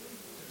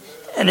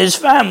and his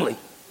family.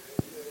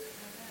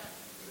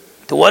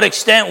 To what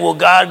extent will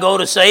God go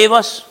to save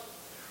us?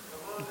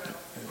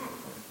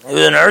 It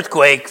was an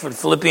earthquake for the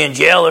Philippian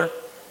jailer.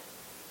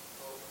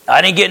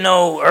 I didn't get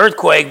no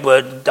earthquake,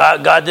 but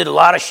God did a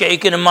lot of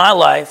shaking in my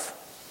life.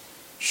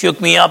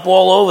 Shook me up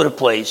all over the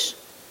place.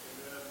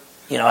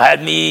 Had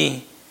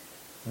to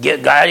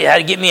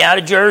get me out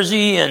of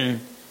Jersey and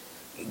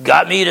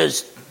got me to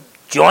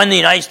join the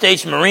United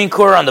States Marine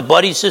Corps on the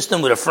buddy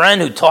system with a friend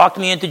who talked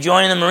me into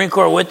joining the Marine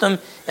Corps with them,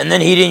 and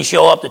then he didn't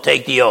show up to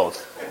take the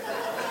oath.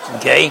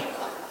 Okay?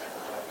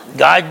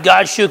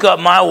 God shook up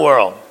my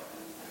world.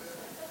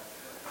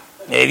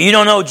 If you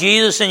don't know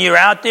Jesus and you're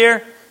out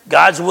there,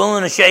 God's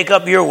willing to shake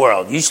up your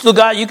world. You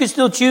can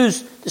still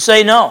choose to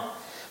say no.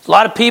 A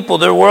lot of people,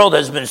 their world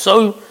has been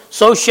so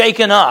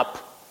shaken up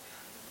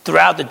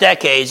throughout the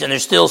decades, and they're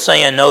still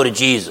saying no to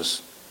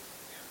Jesus.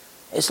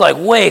 It's like,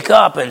 wake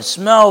up and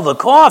smell the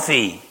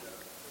coffee.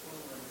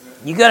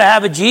 You got to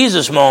have a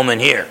Jesus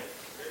moment here.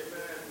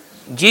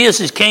 Jesus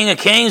is King of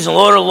Kings and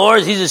Lord of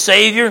Lords. He's a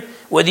Savior,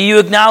 whether you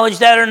acknowledge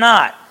that or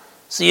not.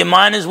 So you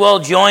might as well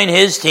join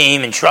his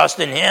team and trust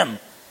in him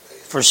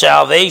for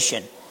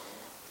salvation.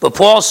 But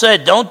Paul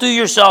said, don't do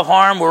yourself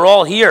harm. We're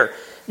all here.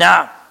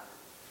 Now,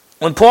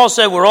 when Paul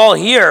said we're all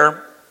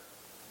here,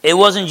 it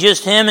wasn't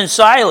just him and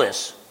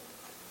Silas.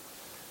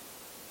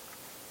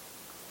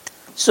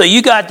 So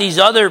you got these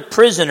other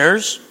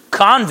prisoners,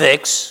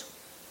 convicts,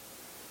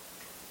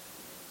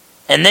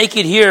 and they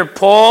could hear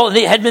Paul.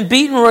 They had been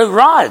beaten with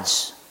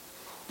rods.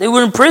 They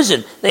were in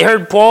prison. They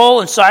heard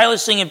Paul and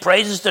Silas singing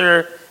praises to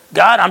their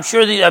God. I'm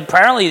sure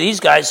apparently these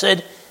guys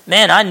said,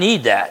 man, I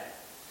need that.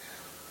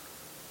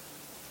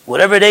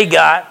 Whatever they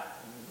got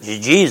is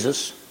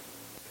Jesus.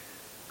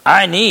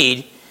 I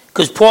need,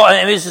 because Paul,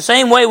 it's the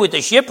same way with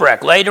the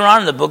shipwreck later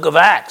on in the book of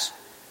Acts.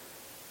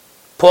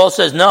 Paul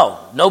says, no,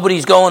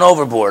 nobody's going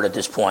overboard at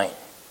this point.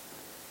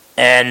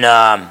 And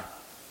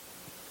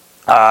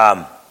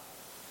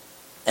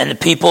the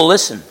people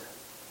listened.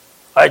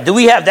 All right, do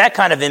we have that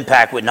kind of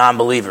impact with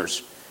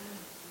non-believers?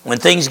 When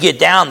things get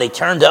down, they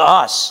turn to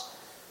us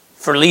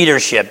for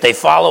leadership. They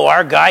follow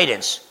our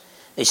guidance.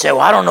 They say,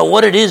 well, I don't know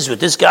what it is with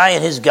this guy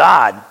and his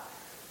God,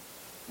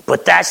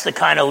 but that's the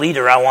kind of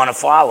leader I want to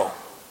follow.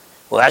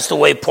 Well, that's the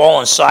way Paul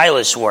and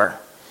Silas were.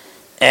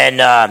 And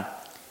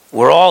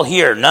we're all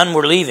here. None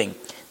were leaving.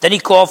 Then he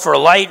called for a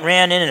light,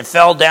 ran in, and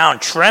fell down,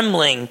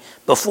 trembling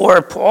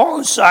before Paul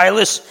and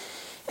Silas.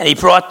 And he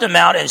brought them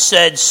out and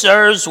said,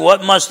 sirs,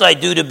 what must I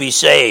do to be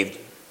saved?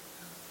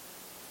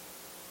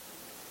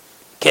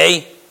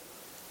 Okay?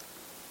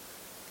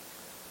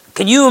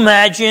 Can you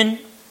imagine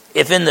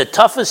if in the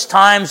toughest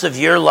times of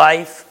your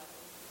life,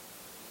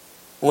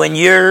 when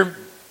you're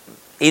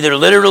either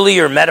literally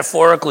or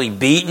metaphorically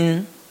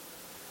beaten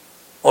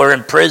or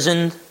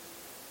imprisoned,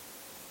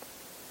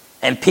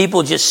 and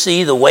people just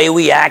see the way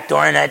we act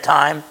during that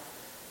time,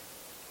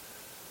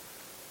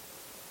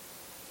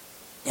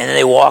 And then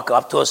they walk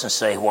up to us and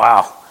say,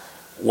 wow,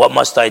 what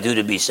must I do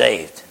to be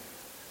saved?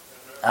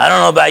 I don't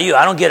know about you.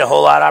 I don't get a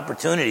whole lot of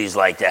opportunities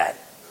like that.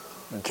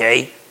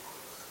 Okay?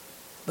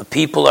 But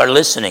people are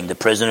listening. The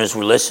prisoners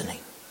were listening.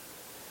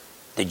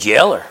 The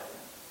jailer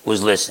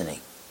was listening.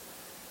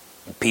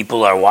 And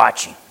people are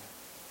watching.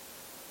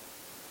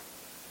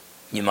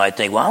 You might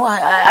think, well,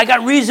 I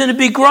got reason to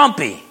be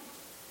grumpy.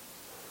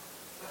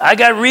 I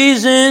got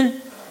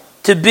reason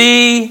to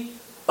be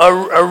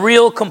a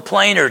real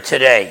complainer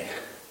today.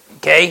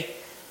 Okay?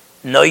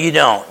 No, you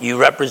don't. You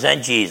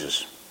represent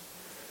Jesus.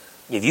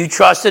 If you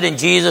trusted in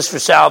Jesus for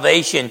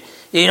salvation,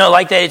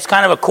 like that, it's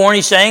kind of a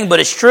corny saying, but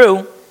it's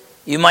true.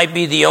 You might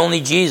be the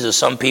only Jesus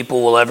some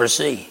people will ever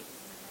see.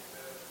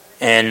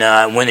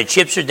 And when the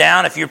chips are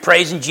down, if you're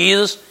praising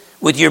Jesus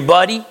with your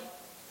buddy,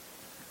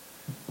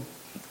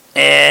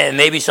 and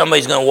maybe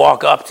somebody's going to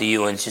walk up to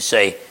you and just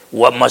say,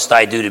 what must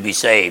I do to be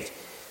saved?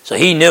 So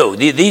he knew.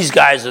 These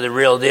guys are the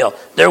real deal.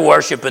 They're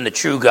worshiping the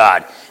true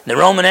God. In the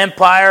Roman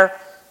Empire,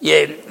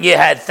 you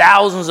had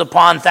thousands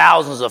upon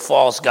thousands of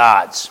false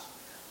gods.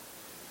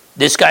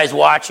 This guy's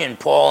watching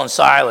Paul and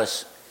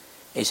Silas.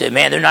 He said,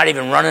 man, they're not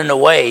even running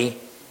away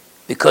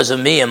because of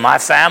me and my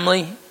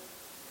family.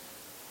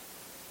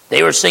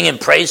 They were singing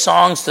praise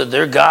songs to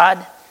their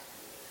God.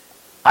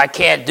 I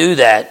can't do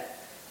that.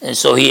 And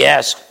so he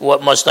asked,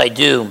 what must I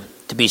do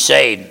to be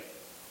saved?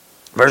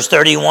 Verse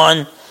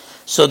 31,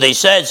 so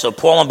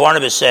Paul and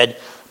Barnabas said,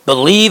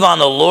 believe on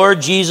the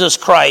Lord Jesus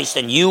Christ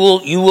and you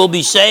will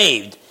be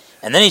saved.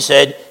 And then he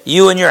said,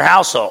 you and your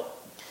household.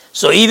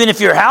 So even if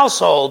your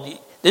household,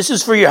 this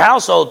is for your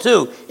household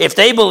too. If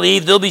they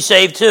believe, they'll be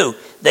saved too.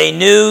 They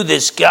knew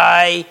this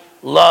guy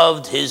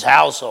loved his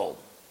household.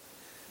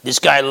 This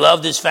guy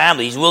loved his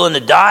family. He's willing to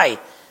die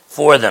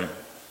for them.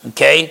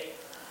 Okay?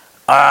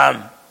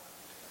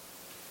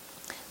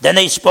 Then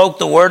they spoke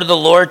the word of the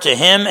Lord to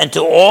him and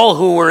to all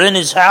who were in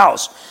his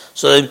house.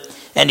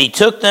 And he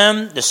took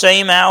them the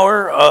same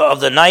hour of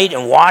the night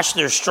and washed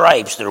their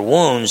stripes, their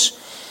wounds.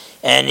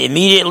 And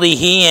immediately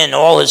he and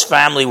all his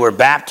family were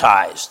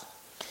baptized.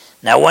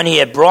 Now when he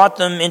had brought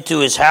them into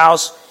his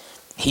house,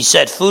 he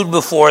set food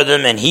before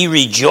them, and he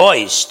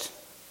rejoiced,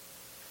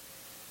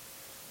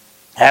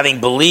 having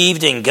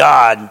believed in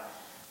God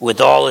with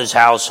all his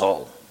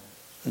household.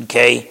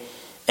 Okay?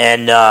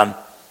 And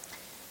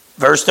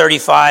verse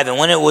 35, and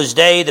when it was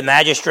day, the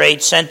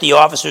magistrate sent the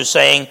officers,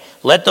 saying,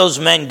 let those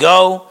men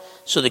go.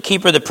 So the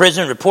keeper of the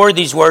prison reported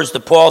these words to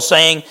Paul,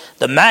 saying,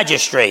 the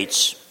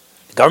magistrates,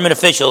 the government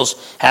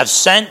officials, have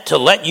sent to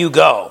let you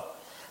go.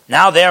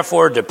 Now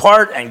therefore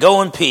depart and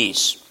go in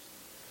peace.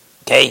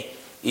 Okay?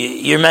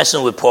 You're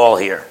messing with Paul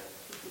here.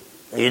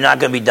 You're not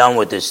going to be done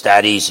with this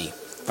that easy.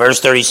 Verse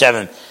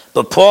 37,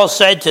 but Paul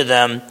said to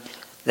them,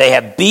 they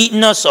have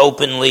beaten us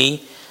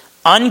openly,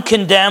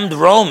 uncondemned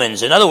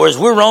Romans. In other words,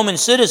 we're Roman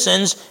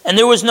citizens and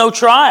there was no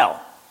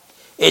trial.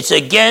 It's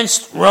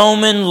against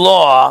Roman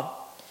law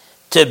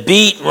to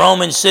beat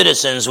Roman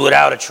citizens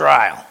without a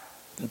trial.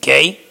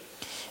 Okay?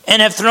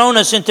 And have thrown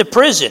us into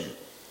prison.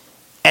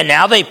 And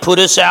now they put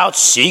us out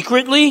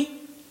secretly?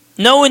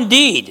 No,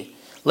 indeed.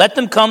 Let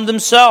them come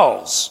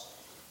themselves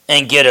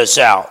and get us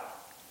out.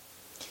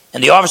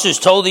 And the officers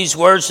told these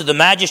words to the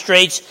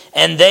magistrates,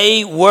 and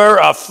they were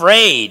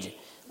afraid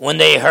when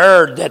they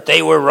heard that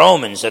they were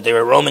Romans, that they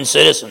were Roman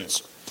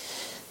citizens.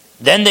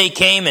 Then they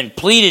came and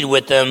pleaded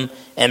with them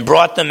and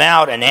brought them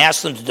out and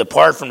asked them to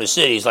depart from the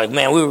city. It's like,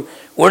 man,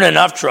 we're in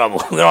enough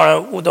trouble. We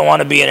don't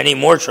want to be in any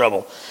more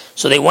trouble.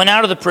 So they went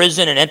out of the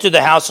prison and entered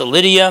the house of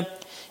Lydia,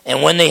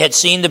 and when they had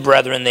seen the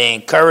brethren, they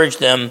encouraged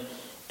them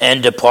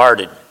and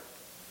departed.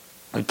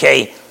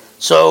 Okay,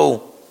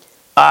 so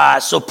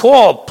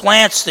Paul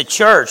plants the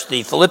church,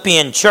 the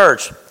Philippian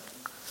church,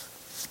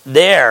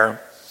 there,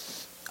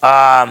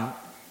 and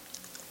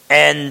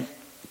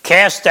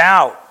cast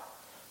out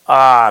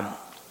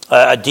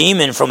a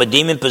demon from a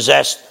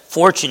demon-possessed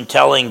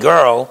fortune-telling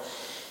girl,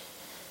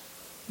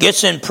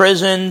 gets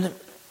imprisoned,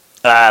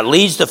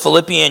 leads the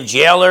Philippian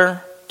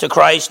jailer to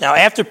Christ. Now,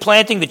 after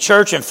planting the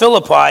church in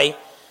Philippi,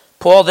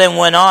 Paul then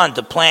went on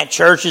to plant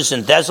churches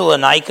in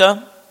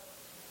Thessalonica.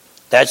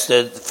 That's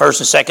the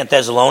 1st and 2nd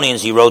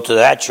Thessalonians he wrote to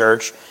that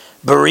church.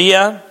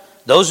 Berea,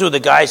 those were the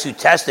guys who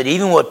tested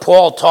even what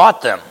Paul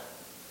taught them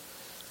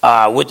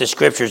with the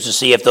scriptures to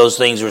see if those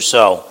things were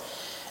so.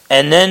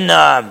 And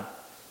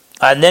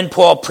then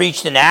Paul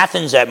preached in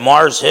Athens at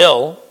Mars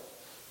Hill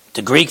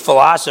to Greek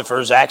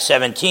philosophers, Acts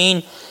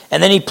 17.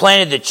 And then he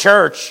planted the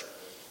church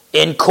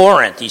in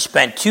Corinth. He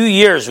spent 2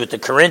 years with the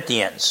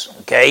Corinthians,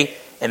 okay,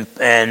 and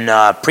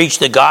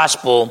preached the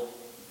gospel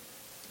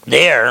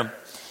there.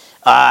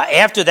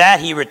 After that,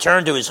 he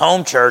returned to his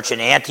home church in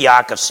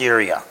Antioch of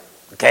Syria.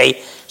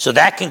 Okay, so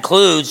that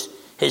concludes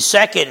his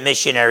second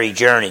missionary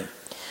journey.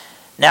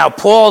 Now,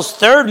 Paul's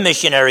third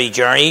missionary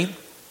journey,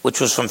 which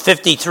was from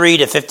 53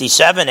 to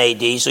 57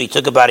 AD, so he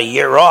took about a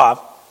year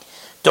off.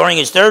 During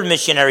his third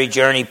missionary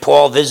journey,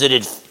 Paul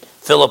visited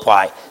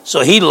Philippi.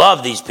 So he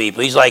loved these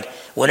people. He's like,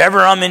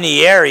 whenever I'm in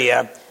the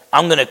area,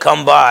 I'm going to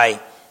come by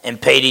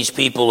and pay these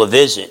people a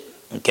visit.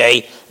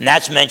 Okay? And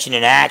that's mentioned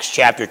in Acts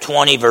chapter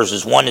 20,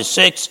 verses 1 to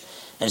 6,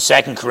 and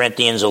 2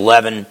 Corinthians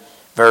 11,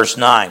 verse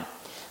 9.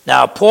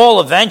 Now,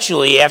 Paul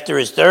eventually, after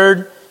his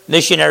third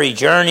missionary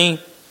journey,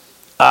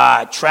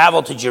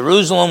 traveled to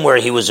Jerusalem where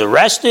he was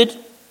arrested.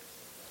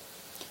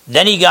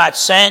 Then he got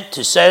sent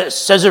to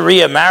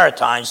Caesarea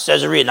Maritime,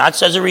 not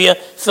Caesarea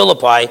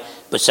Philippi,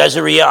 but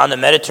Caesarea on the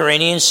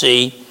Mediterranean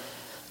Sea.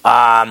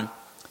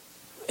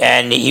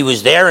 And he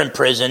was there in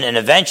prison, and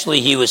eventually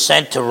he was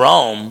sent to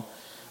Rome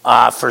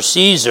for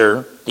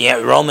Caesar,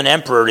 the Roman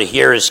emperor, to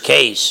hear his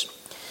case.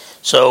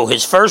 So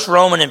his first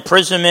Roman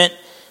imprisonment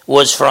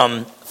was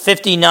from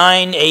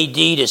 59 AD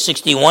to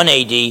 61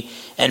 AD,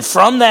 and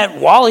from that,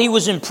 while he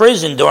was in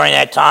prison during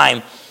that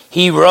time,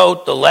 he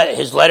wrote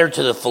his letter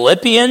to the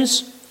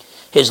Philippians,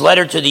 his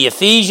letter to the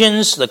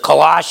Ephesians, the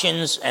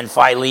Colossians, and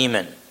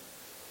Philemon.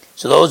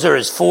 So those are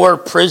his 4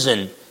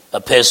 prison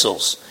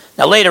epistles.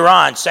 Now later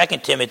on, 2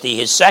 Timothy,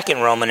 his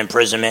second Roman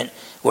imprisonment,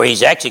 where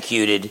he's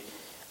executed,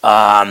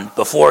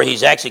 before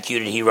he's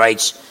executed, he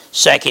writes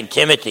 2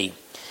 Timothy.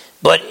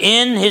 But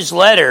in his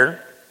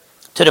letter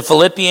to the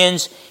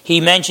Philippians,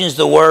 he mentions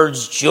the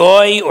words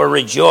joy or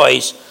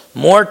rejoice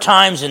more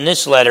times in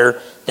this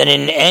letter than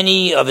in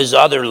any of his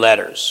other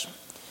letters.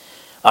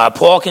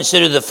 Paul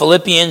considered the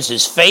Philippians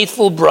his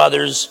faithful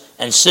brothers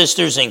and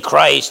sisters in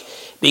Christ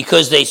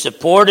because they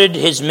supported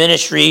his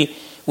ministry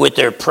with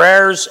their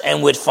prayers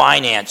and with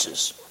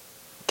finances.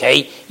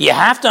 Okay? You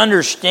have to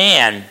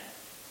understand.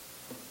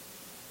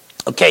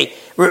 Okay,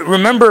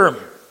 remember,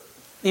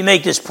 let me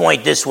make this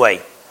point this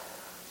way.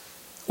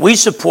 We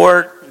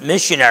support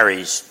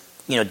missionaries.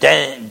 You know,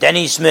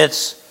 Denny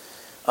Smith's,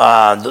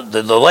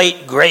 the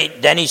late,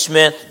 great Denny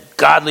Smith,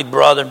 godly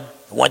brother,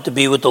 went to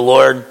be with the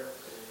Lord.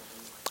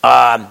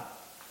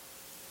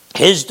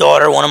 His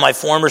daughter, one of my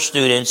former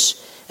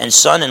students, and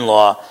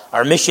son-in-law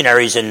are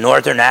missionaries in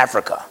northern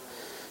Africa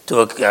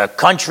to a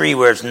country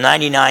where it's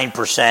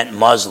 99%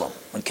 Muslim.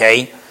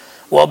 Okay?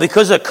 Well,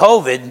 because of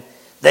COVID,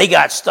 they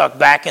got stuck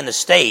back in the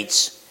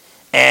States,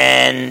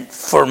 and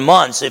for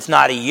months, if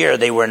not a year,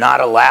 they were not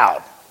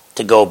allowed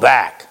to go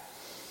back.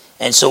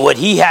 And so what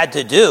he had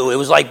to do, it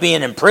was like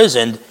being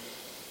imprisoned,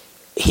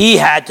 he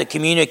had to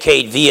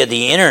communicate via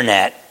the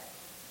internet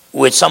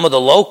with some of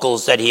the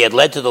locals that he had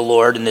led to the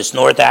Lord in this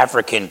North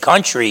African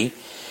country.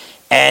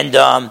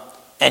 And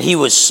he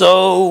was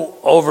so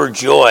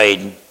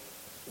overjoyed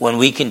when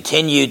we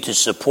continued to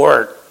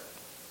support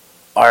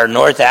our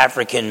North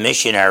African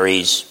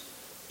missionaries,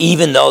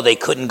 even though they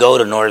couldn't go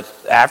to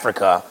North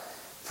Africa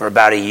for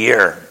about a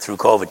year through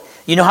COVID.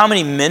 You know how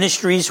many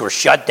ministries were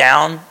shut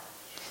down?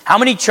 How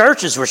many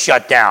churches were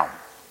shut down?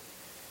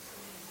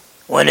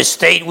 When the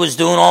state was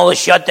doing all the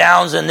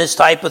shutdowns and this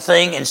type of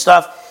thing and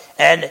stuff.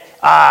 And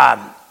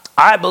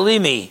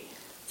believe me,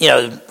 you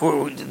know,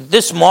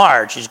 this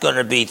March is going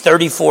to be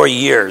 34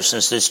 years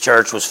since this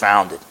church was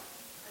founded.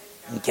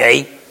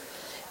 Okay?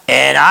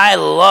 And I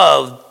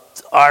love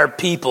our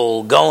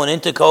people going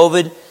into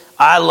COVID.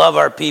 I love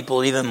our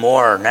people even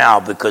more now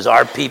because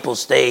our people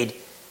stayed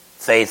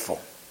faithful.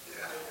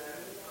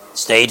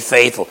 Stayed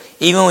faithful.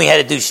 Even when we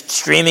had to do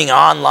streaming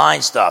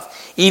online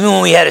stuff. Even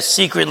when we had to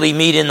secretly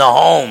meet in the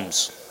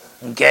homes.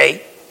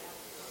 Okay?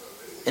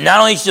 And not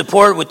only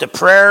support with the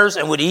prayers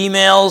and with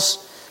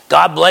emails.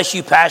 God bless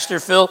you, Pastor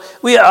Phil.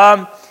 We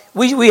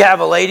have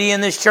a lady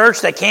in this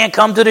church that can't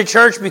come to the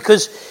church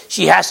because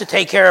she has to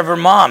take care of her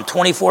mom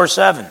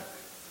 24/7.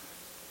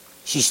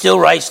 She still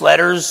writes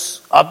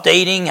letters,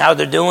 updating how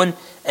they're doing,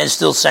 and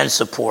still sends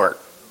support.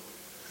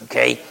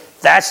 Okay?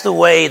 That's the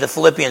way the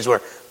Philippians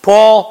were.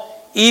 Paul,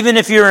 even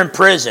if you're in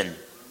prison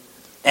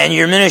and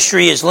your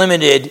ministry is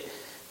limited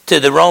to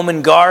the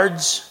Roman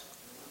guards,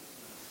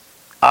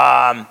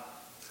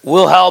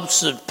 we'll help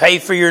pay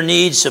for your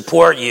needs,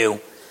 support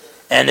you.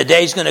 And the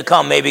day's going to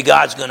come, maybe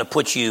God's going to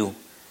put you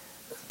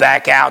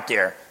back out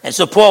there. And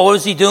so Paul, what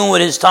was he doing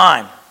with his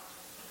time?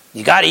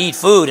 You got to eat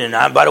food. And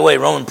by the way,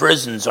 Roman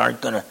prisons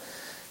aren't going to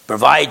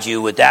provide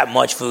you with that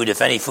much food,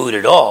 if any food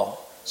at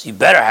all. So you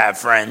better have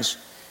friends.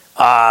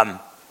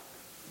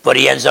 But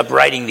he ends up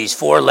writing these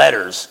 4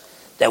 letters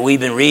that we've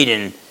been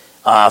reading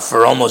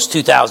for almost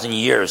 2,000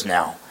 years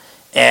now.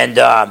 And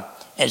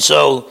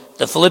so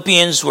the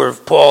Philippians were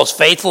Paul's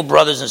faithful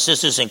brothers and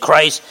sisters in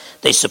Christ.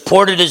 They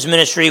supported his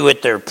ministry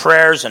with their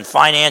prayers and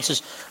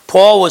finances.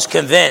 Paul was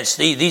convinced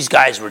these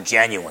guys were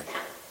genuine.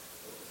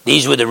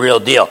 These were the real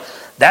deal.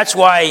 That's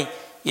why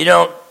you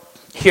don't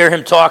hear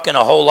him talking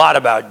a whole lot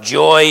about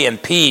joy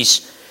and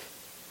peace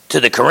to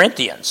the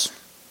Corinthians.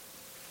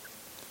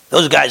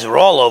 Those guys were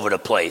all over the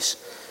place.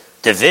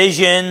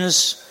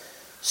 Divisions,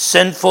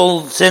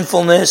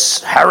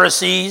 sinfulness,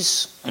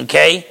 heresies,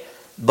 okay?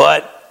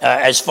 But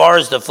as far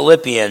as the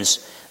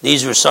Philippians,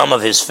 these were some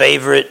of his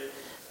favorite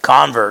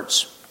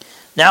converts.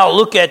 Now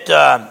look at,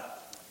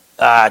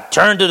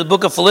 turn to the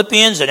book of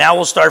Philippians, and now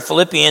we'll start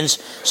Philippians.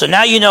 So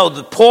now you know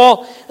that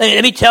Paul,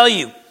 let me tell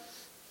you,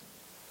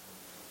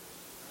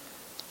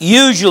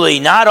 usually,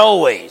 not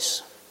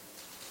always,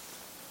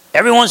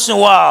 every once in a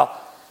while,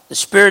 the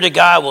Spirit of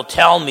God will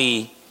tell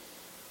me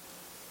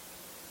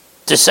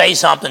to say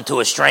something to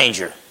a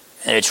stranger.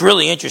 And it's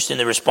really interesting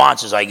the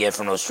responses I get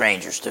from those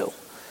strangers too.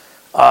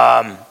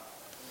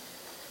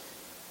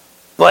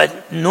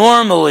 But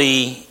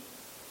normally,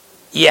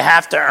 you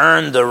have to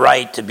earn the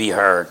right to be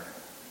heard.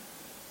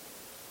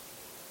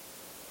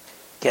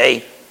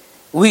 Okay?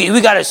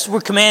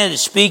 We're commanded to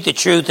speak the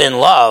truth in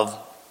love,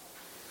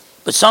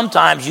 but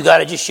sometimes you got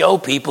to just show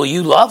people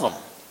you love them.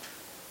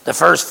 The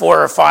first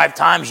 4 or 5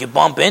 times you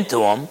bump into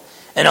them,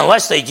 and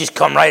unless they just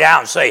come right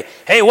out and say,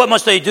 hey, what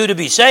must they do to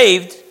be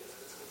saved?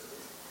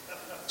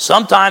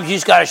 Sometimes you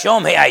just got to show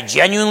them, hey, I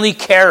genuinely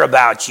care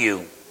about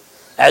you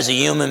as a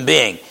human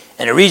being.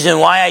 And the reason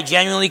why I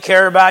genuinely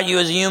care about you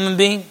as a human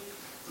being?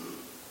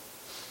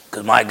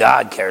 Because my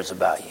God cares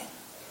about you.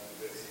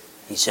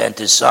 He sent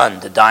his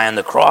son to die on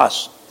the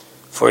cross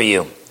for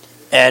you.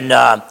 And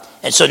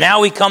so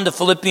now we come to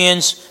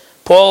Philippians.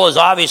 Paul has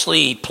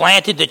obviously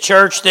planted the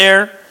church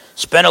there,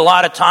 spent a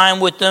lot of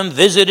time with them,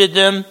 visited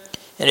them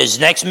in his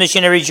next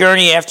missionary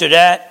journey after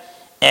that.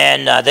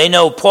 And they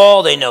know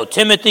Paul, they know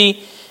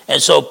Timothy.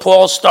 And so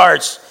Paul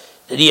starts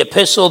the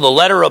epistle, the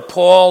letter of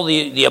Paul,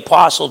 the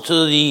apostle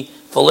to the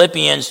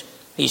Philippians.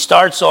 He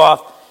starts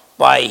off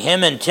by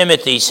him and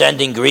Timothy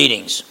sending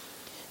greetings.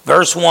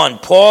 Verse 1,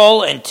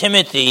 Paul and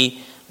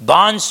Timothy,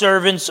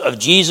 bondservants of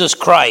Jesus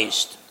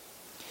Christ,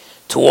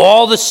 to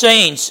all the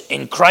saints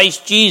in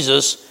Christ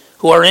Jesus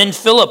who are in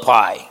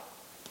Philippi,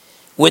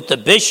 with the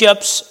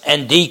bishops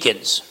and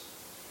deacons.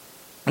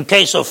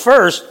 Okay, so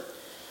first,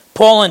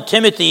 Paul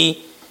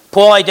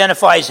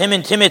identifies him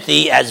and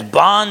Timothy as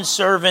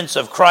bondservants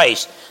of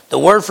Christ. The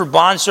word for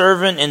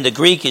bondservant in the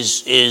Greek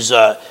is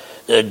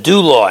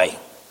douloi.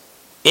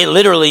 It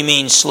literally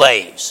means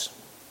slaves.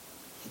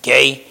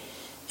 Okay?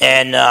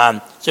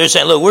 And so they're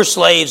saying, look, we're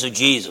slaves of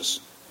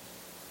Jesus.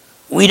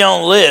 We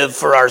don't live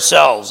for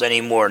ourselves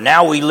anymore.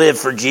 Now we live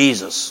for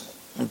Jesus.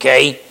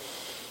 Okay?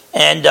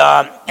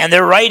 And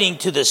they're writing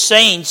to the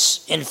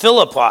saints in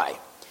Philippi.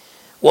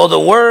 Well, the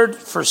word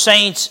for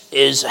saints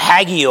is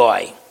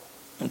hagioi.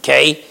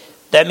 Okay?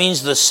 That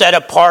means the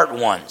set-apart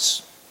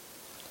ones.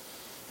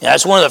 And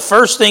that's one of the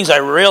first things I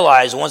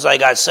realized once I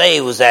got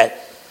saved was that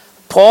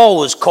Paul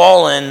was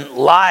calling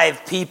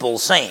live people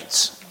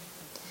saints.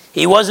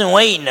 He wasn't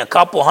waiting a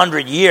couple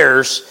hundred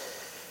years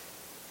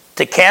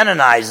to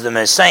canonize them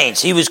as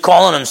saints. He was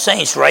calling them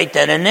saints right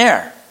then and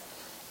there.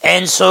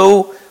 And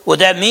so what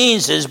that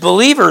means is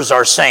believers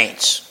are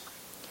saints.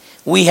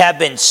 We have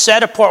been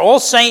set apart. All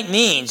saint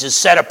means is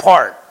set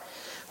apart.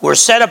 We're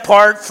set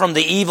apart from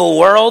the evil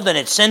world and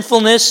its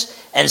sinfulness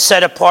and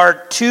set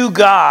apart to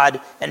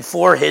God and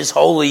for his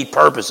holy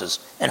purposes.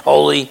 And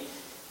holy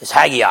is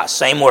hagios,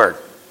 same word.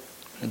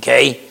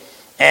 Okay?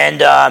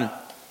 And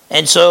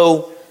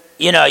so,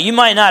 you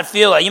might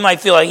feel like,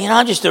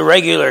 I'm just a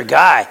regular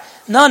guy.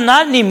 No,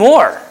 not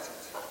anymore.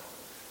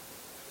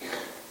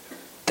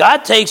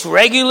 God takes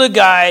regular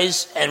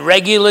guys and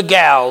regular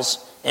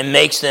gals and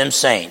makes them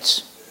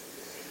saints.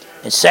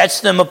 And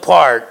sets them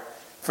apart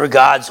for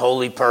God's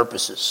holy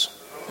purposes.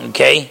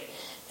 Okay?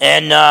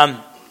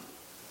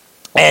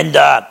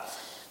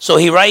 So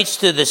he writes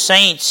to the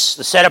saints,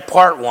 the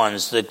set-apart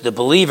ones, the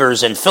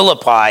believers in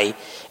Philippi,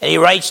 and he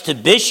writes to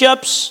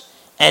bishops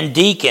and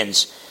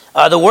deacons.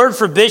 The word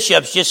for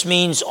bishops just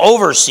means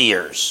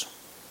overseers.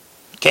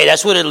 Okay,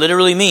 that's what it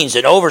literally means,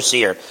 an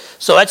overseer.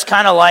 So that's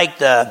kind of like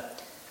the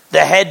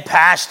head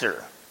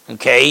pastor.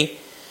 Okay?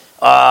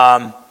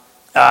 And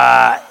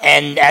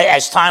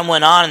as time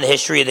went on in the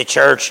history of the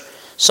church,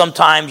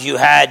 sometimes you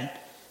had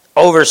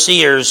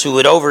overseers who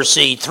would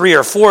oversee 3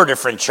 or 4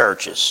 different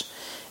churches.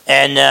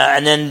 And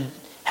then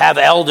have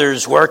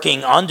elders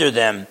working under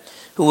them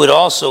who would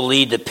also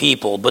lead the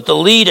people. But the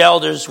lead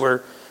elders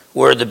were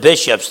the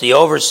bishops, the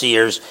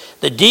overseers.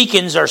 The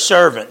deacons are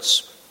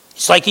servants.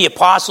 It's like the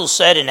apostles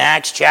said in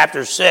Acts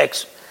chapter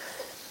 6,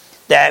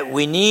 that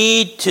we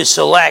need to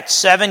select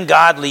 7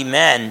 godly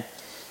men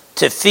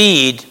to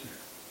feed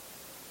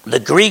the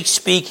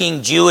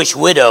Greek-speaking Jewish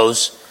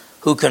widows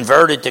who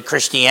converted to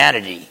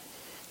Christianity.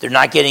 They're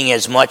not getting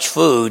as much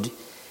food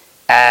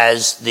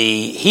as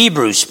the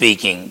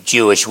Hebrew-speaking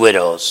Jewish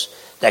widows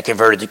that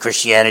converted to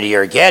Christianity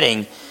are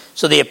getting.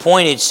 So they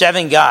appointed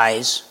 7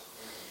 guys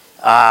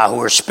who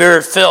were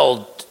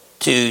spirit-filled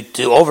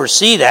to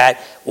oversee that.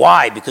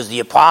 Why? Because the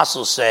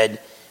apostles said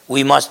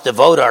we must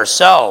devote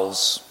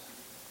ourselves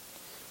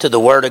to the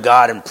Word of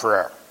God and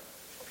prayer.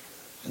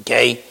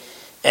 Okay?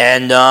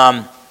 And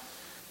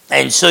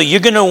so you're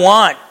going to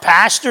want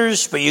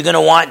pastors, but you're going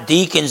to want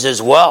deacons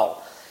as well.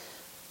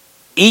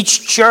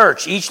 Each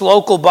church, each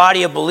local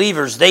body of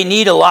believers, they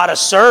need a lot of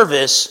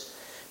service,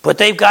 but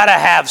they've got to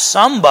have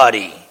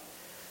somebody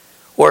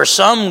or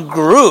some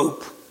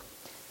group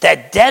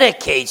that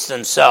dedicates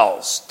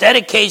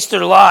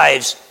their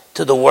lives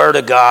to the Word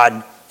of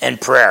God and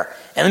prayer.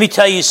 And let me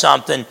tell you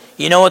something.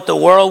 You know what the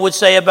world would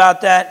say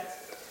about that?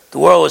 The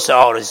world would say,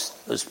 oh,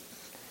 those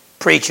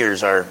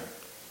preachers are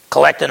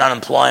collecting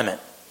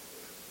unemployment.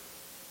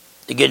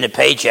 They're getting a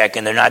paycheck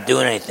and they're not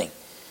doing anything.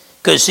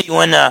 Because see,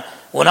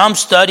 when I'm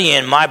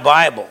studying my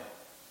Bible,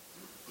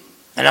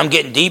 and I'm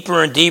getting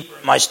deeper and deeper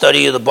in my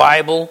study of the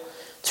Bible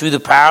through the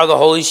power of the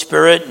Holy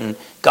Spirit and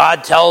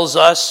God tells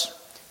us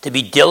to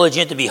be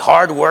diligent, to be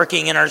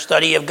hardworking in our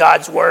study of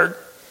God's Word.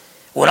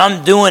 When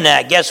I'm doing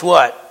that, guess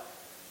what?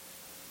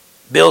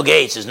 Bill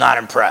Gates is not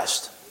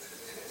impressed.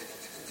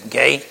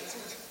 Okay?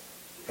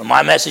 But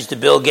my message to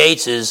Bill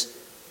Gates is,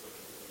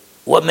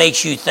 what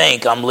makes you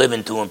think I'm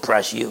living to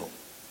impress you?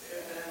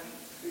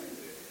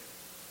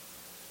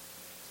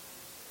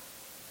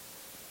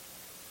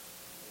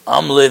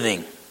 I'm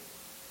living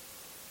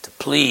to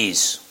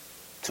please,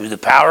 through the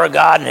power of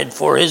God and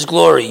for His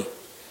glory,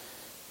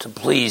 to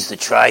please the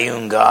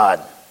triune God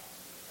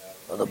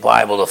of the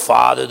Bible, the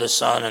Father, the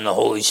Son, and the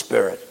Holy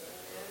Spirit.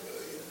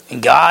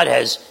 And God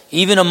has,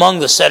 even among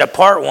the set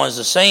apart ones,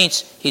 the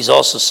saints, He's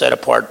also set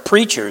apart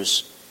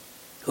preachers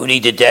who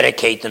need to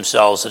dedicate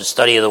themselves to the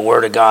study of the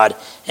Word of God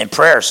and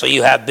prayer. So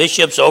you have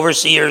bishops,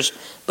 overseers,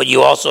 but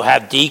you also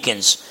have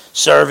deacons,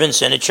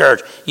 servants in the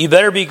church. You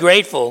better be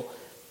grateful,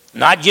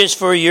 not just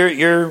for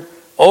your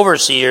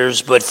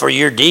overseers, but for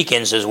your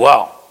deacons as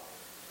well.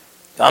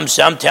 I'm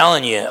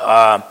telling you,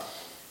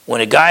 when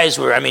the guys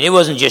were, it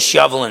wasn't just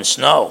shoveling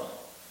snow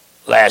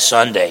last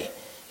Sunday.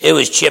 It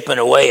was chipping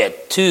away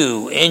at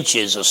 2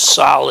 inches of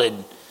solid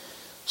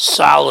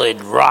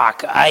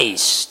rock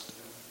ice.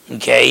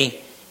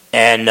 Okay?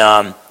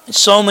 And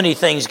so many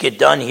things get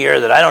done here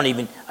that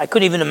I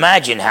couldn't even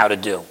imagine how to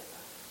do.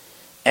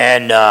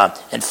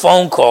 And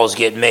phone calls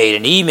get made,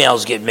 and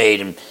emails get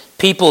made, and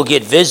people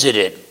get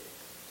visited.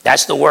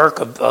 That's the work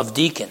of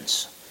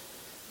deacons.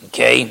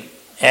 Okay?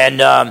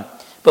 And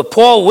but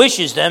Paul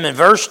wishes them, in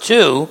verse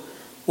 2,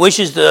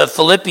 wishes the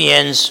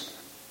Philippians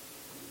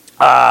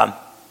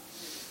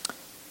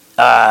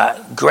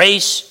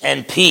grace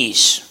and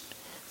peace.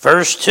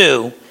 Verse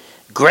 2,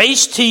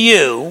 grace to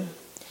you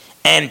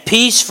and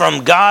peace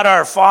from God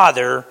our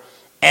Father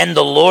and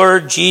the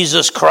Lord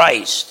Jesus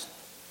Christ.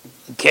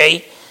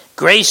 Okay?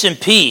 Grace and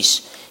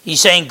peace. He's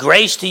saying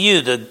grace to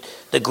you.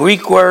 The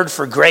Greek word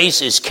for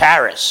grace is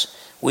charis.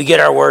 We get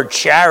our word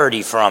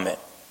charity from it.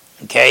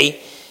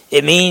 Okay?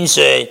 It means,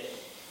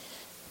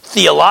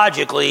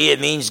 theologically, it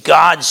means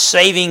God's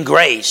saving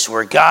grace,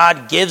 where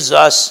God gives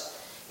us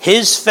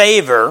His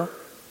favor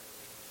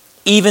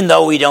even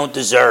though we don't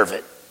deserve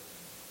it.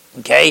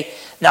 Okay?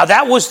 Now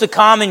that was the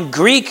common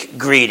Greek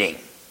greeting.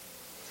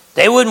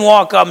 They wouldn't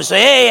walk up and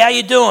say, hey, how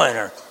you doing?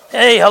 Or,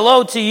 hey,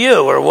 hello to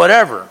you, or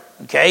whatever.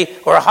 Okay?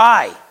 Or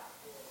hi.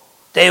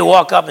 They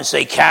walk up and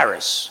say,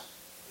 charis.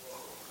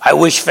 I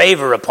wish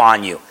favor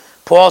upon you.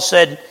 Paul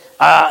said,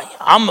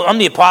 I'm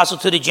the apostle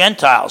to the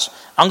Gentiles.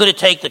 I'm going to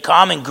take the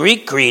common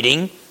Greek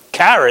greeting,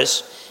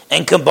 charis,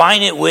 and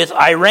combine it with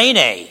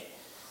eirene,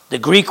 the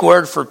Greek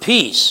word for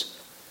peace.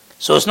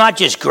 So it's not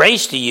just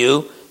grace to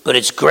you, but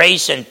it's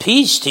grace and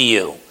peace to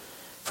you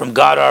from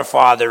God our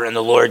Father and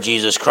the Lord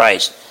Jesus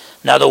Christ.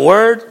 Now the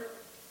word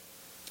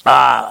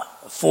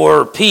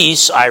for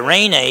peace,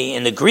 eirene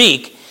in the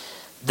Greek,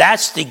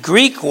 that's the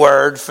Greek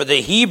word for the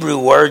Hebrew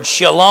word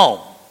shalom.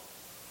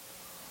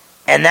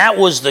 And that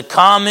was the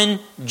common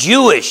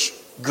Jewish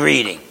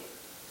greeting.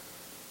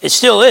 It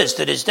still is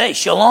to this day,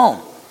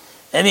 shalom.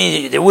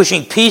 They're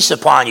wishing peace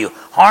upon you,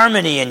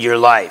 harmony in your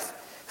life,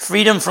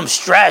 freedom from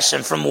stress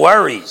and from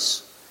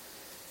worries.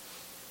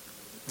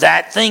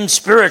 That things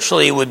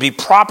spiritually would be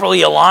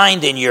properly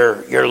aligned in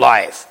your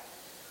life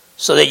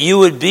so that you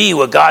would be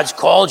what God's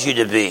called you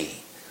to be.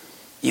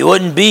 You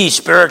wouldn't be,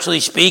 spiritually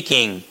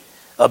speaking,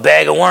 a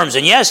bag of worms.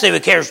 And yes, they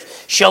would care,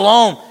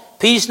 shalom,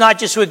 peace not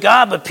just with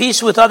God, but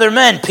peace with other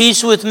men,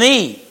 peace with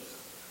me.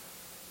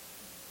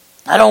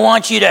 I don't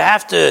want you to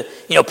have to,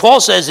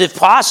 Paul says, if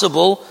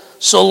possible,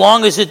 so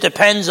long as it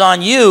depends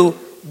on you,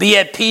 be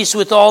at peace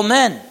with all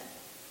men.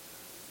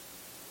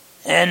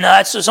 And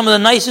that's some of the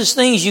nicest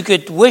things you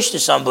could wish to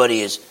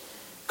somebody is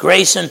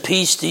grace and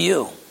peace to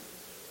you.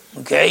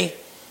 Okay?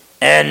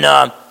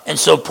 And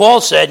so Paul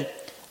said,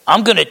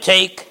 I'm going to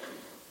take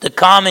the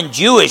common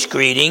Jewish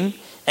greeting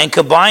and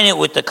combine it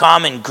with the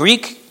common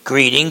Greek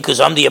greeting, because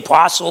I'm the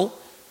apostle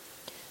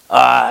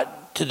to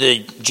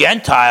the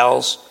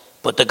Gentiles,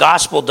 but the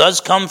gospel does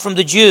come from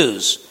the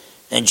Jews.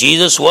 And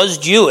Jesus was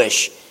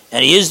Jewish,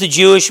 and He is the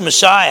Jewish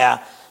Messiah.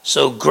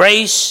 So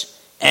grace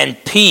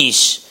and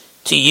peace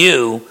to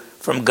you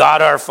from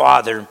God our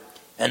Father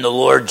and the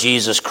Lord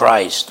Jesus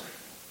Christ.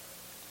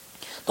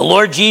 The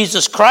Lord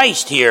Jesus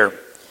Christ here,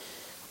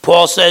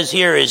 Paul says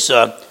here, is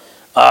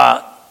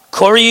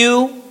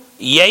Kuriou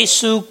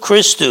Jesu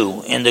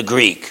Christou in the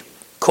Greek.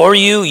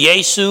 Kuriou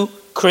Jesu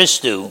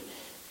Christou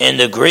in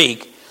the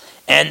Greek.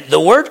 And the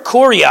word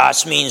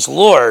kurios means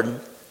Lord.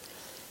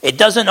 It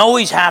doesn't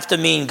always have to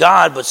mean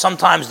God, but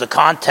sometimes the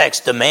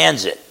context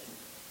demands it.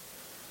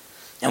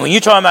 And when you're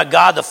talking about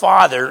God the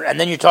Father, and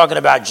then you're talking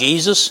about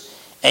Jesus,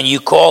 and you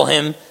call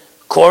Him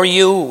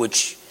Kuriou,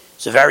 which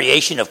is a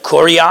variation of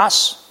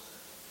Kurios,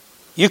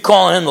 you're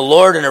calling Him the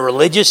Lord in a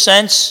religious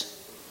sense.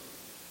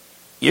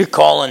 You're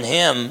calling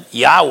Him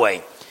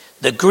Yahweh.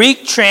 The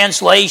Greek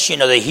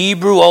translation of the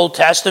Hebrew Old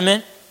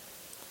Testament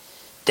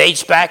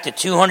dates back to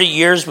 200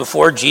 years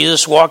before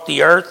Jesus walked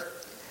the earth.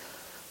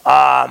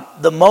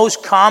 The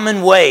most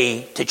common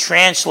way to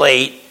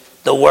translate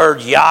the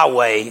word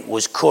Yahweh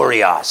was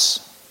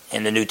Kurios.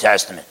 in the New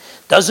Testament.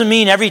 Doesn't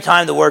mean every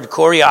time the word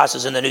Kurios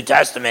is in the New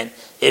Testament,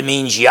 it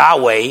means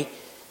Yahweh,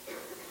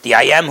 the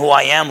I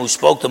am who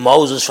spoke to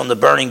Moses from the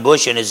burning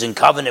bush and is in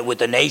covenant with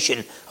the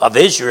nation of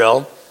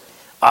Israel.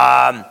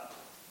 But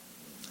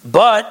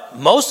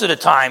most of the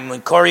time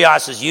when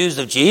Kurios is used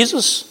of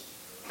Jesus,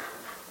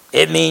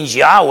 it means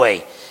Yahweh.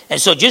 And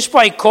so just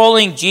by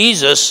calling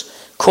Jesus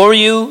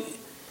Kuriou,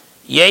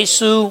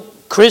 Yesu,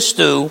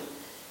 Christou,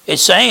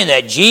 it's saying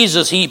that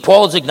Jesus,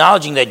 Paul is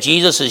acknowledging that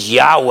Jesus is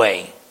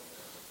Yahweh.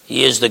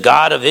 He is the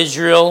God of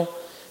Israel,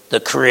 the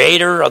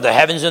creator of the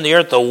heavens and the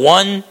earth, the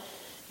one.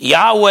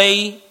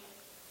 Yahweh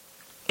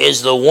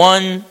is the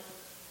one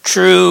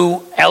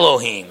true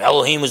Elohim.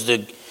 Elohim was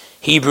the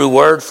Hebrew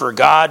word for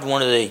God,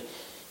 one of the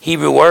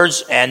Hebrew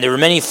words, and there are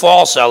many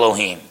false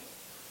Elohim.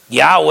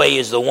 Yahweh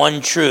is the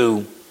one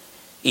true,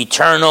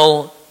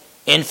 eternal,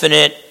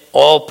 infinite,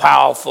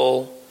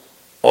 all-powerful,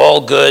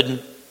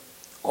 all-good,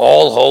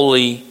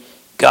 all-holy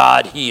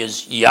God. He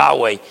is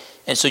Yahweh.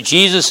 And so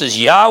Jesus is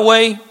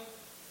Yahweh,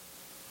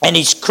 and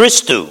he's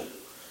Christou.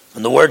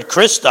 From the word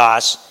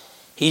Christos,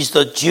 he's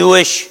the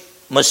Jewish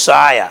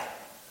Messiah.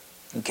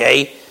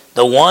 Okay?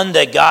 The one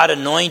that God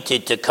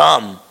anointed to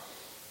come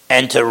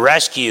and to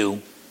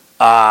rescue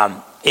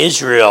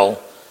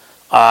Israel,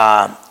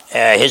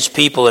 his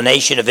people, the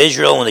nation of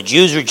Israel. When the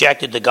Jews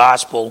rejected the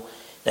gospel,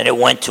 then it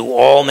went to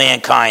all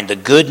mankind, the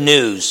good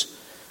news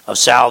of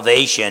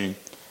salvation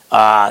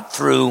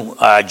through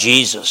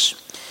Jesus.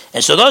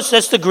 And so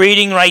that's the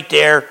greeting right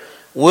there.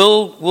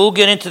 We'll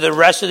get into the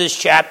rest of this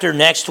chapter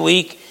next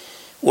week,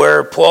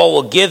 where Paul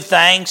will give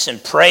thanks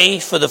and pray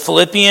for the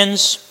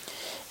Philippians.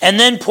 And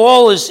then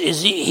Paul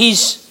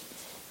he's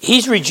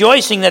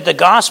rejoicing that the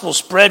gospel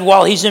spread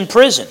while he's in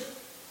prison.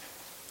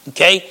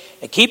 Okay?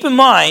 And keep in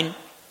mind,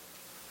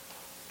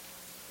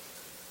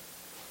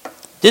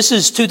 this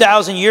is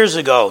 2,000 years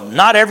ago.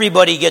 Not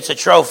everybody gets a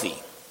trophy.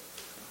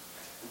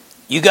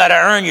 You got to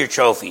earn your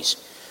trophies.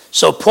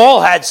 So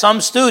Paul had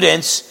some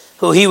students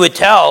who he would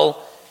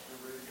tell,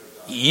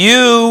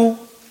 you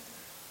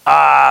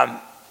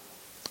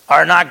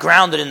are not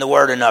grounded in the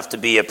word enough to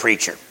be a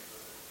preacher.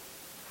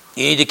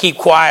 You need to keep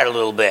quiet a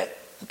little bit,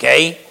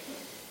 okay?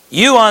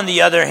 You, on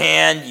the other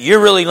hand, you're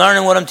really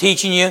learning what I'm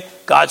teaching you.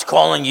 God's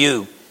calling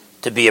you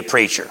to be a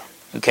preacher,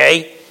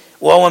 okay?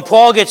 Well, when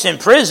Paul gets in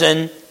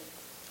prison,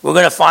 we're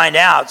going to find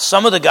out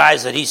some of the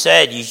guys that he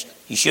said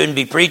you shouldn't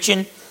be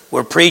preaching,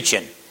 were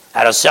preaching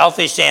out of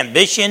selfish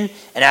ambition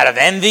and out of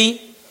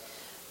envy.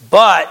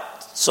 But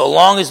so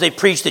long as they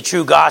preached the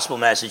true gospel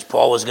message,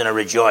 Paul was going to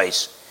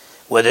rejoice.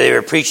 Whether they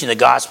were preaching the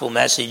gospel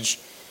message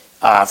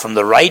from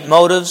the right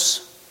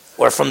motives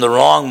or from the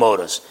wrong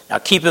motives. Now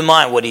keep in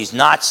mind what he's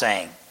not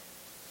saying.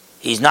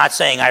 He's not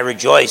saying, I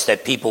rejoice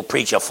that people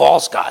preach a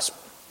false gospel.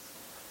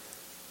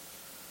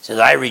 He says,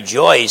 I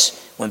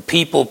rejoice when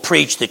people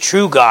preach the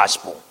true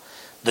gospel,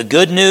 the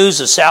good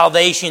news of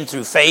salvation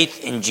through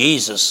faith in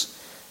Jesus.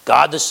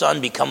 God the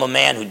Son become a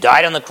man who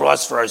died on the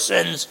cross for our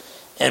sins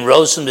and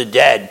rose from the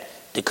dead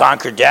to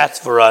conquer death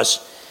for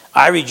us.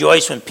 I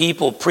rejoice when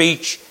people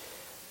preach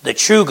the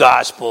true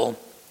gospel,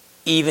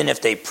 even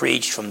if they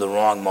preach from the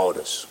wrong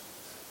motives.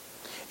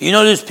 You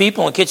know, there's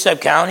people in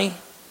Kitsap County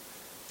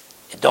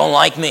that don't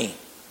like me.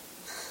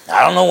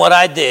 I don't know what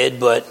I did,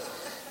 but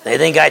they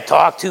think I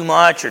talk too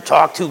much or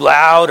talk too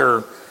loud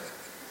or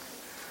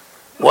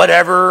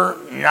whatever.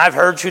 And I've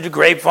heard through the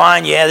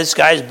grapevine, yeah, this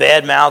guy's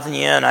bad-mouthing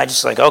you. And I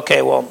just like,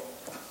 okay, well,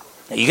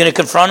 are you going to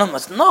confront him? I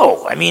said,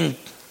 no, I mean,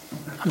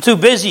 I'm too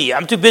busy.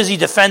 I'm too busy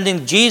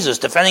defending Jesus,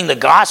 defending the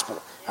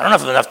gospel. I don't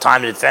have enough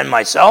time to defend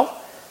myself.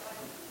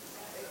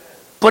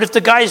 But if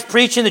the guy is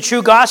preaching the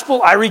true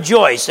gospel, I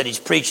rejoice that he's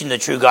preaching the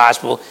true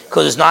gospel,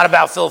 because it's not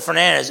about Phil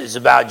Fernandez, it's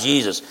about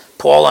Jesus.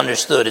 Paul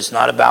understood it's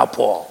not about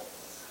Paul.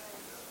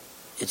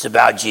 It's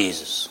about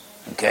Jesus.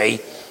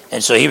 Okay?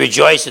 And so he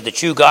rejoiced that the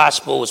true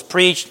gospel was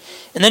preached.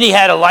 And then he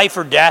had a life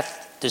or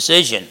death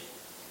decision.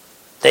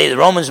 The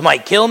Romans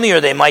might kill me or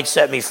they might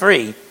set me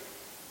free.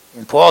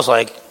 And Paul's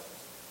like,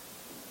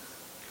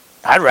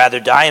 I'd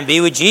rather die and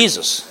be with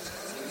Jesus.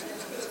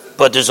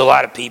 But there's a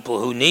lot of people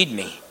who need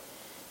me.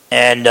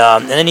 And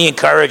then he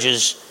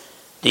encourages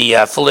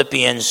the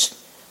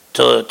Philippians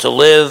to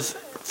live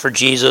for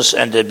Jesus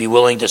and to be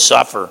willing to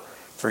suffer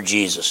for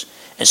Jesus.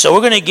 And so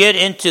we're going to get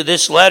into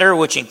this letter,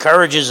 which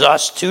encourages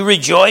us to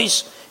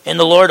rejoice in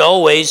the Lord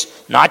always,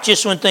 not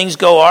just when things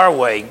go our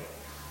way.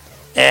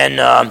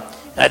 And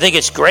I think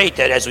it's great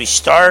that as we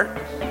start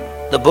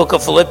the book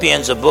of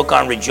Philippians, a book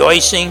on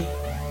rejoicing,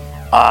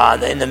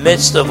 in the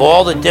midst of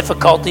all the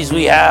difficulties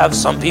we have,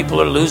 some people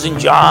are losing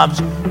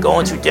jobs,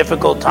 going through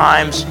difficult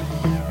times,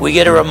 we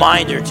get a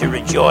reminder to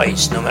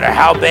rejoice. No matter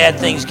how bad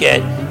things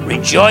get,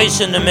 rejoice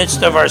in the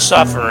midst of our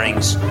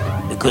sufferings,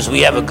 because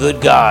we have a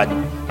good God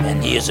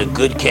and He is a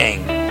good King.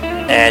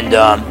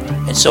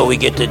 And so we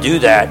get to do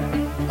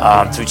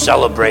that through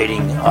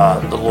celebrating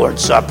the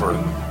Lord's Supper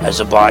as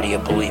a body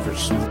of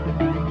believers.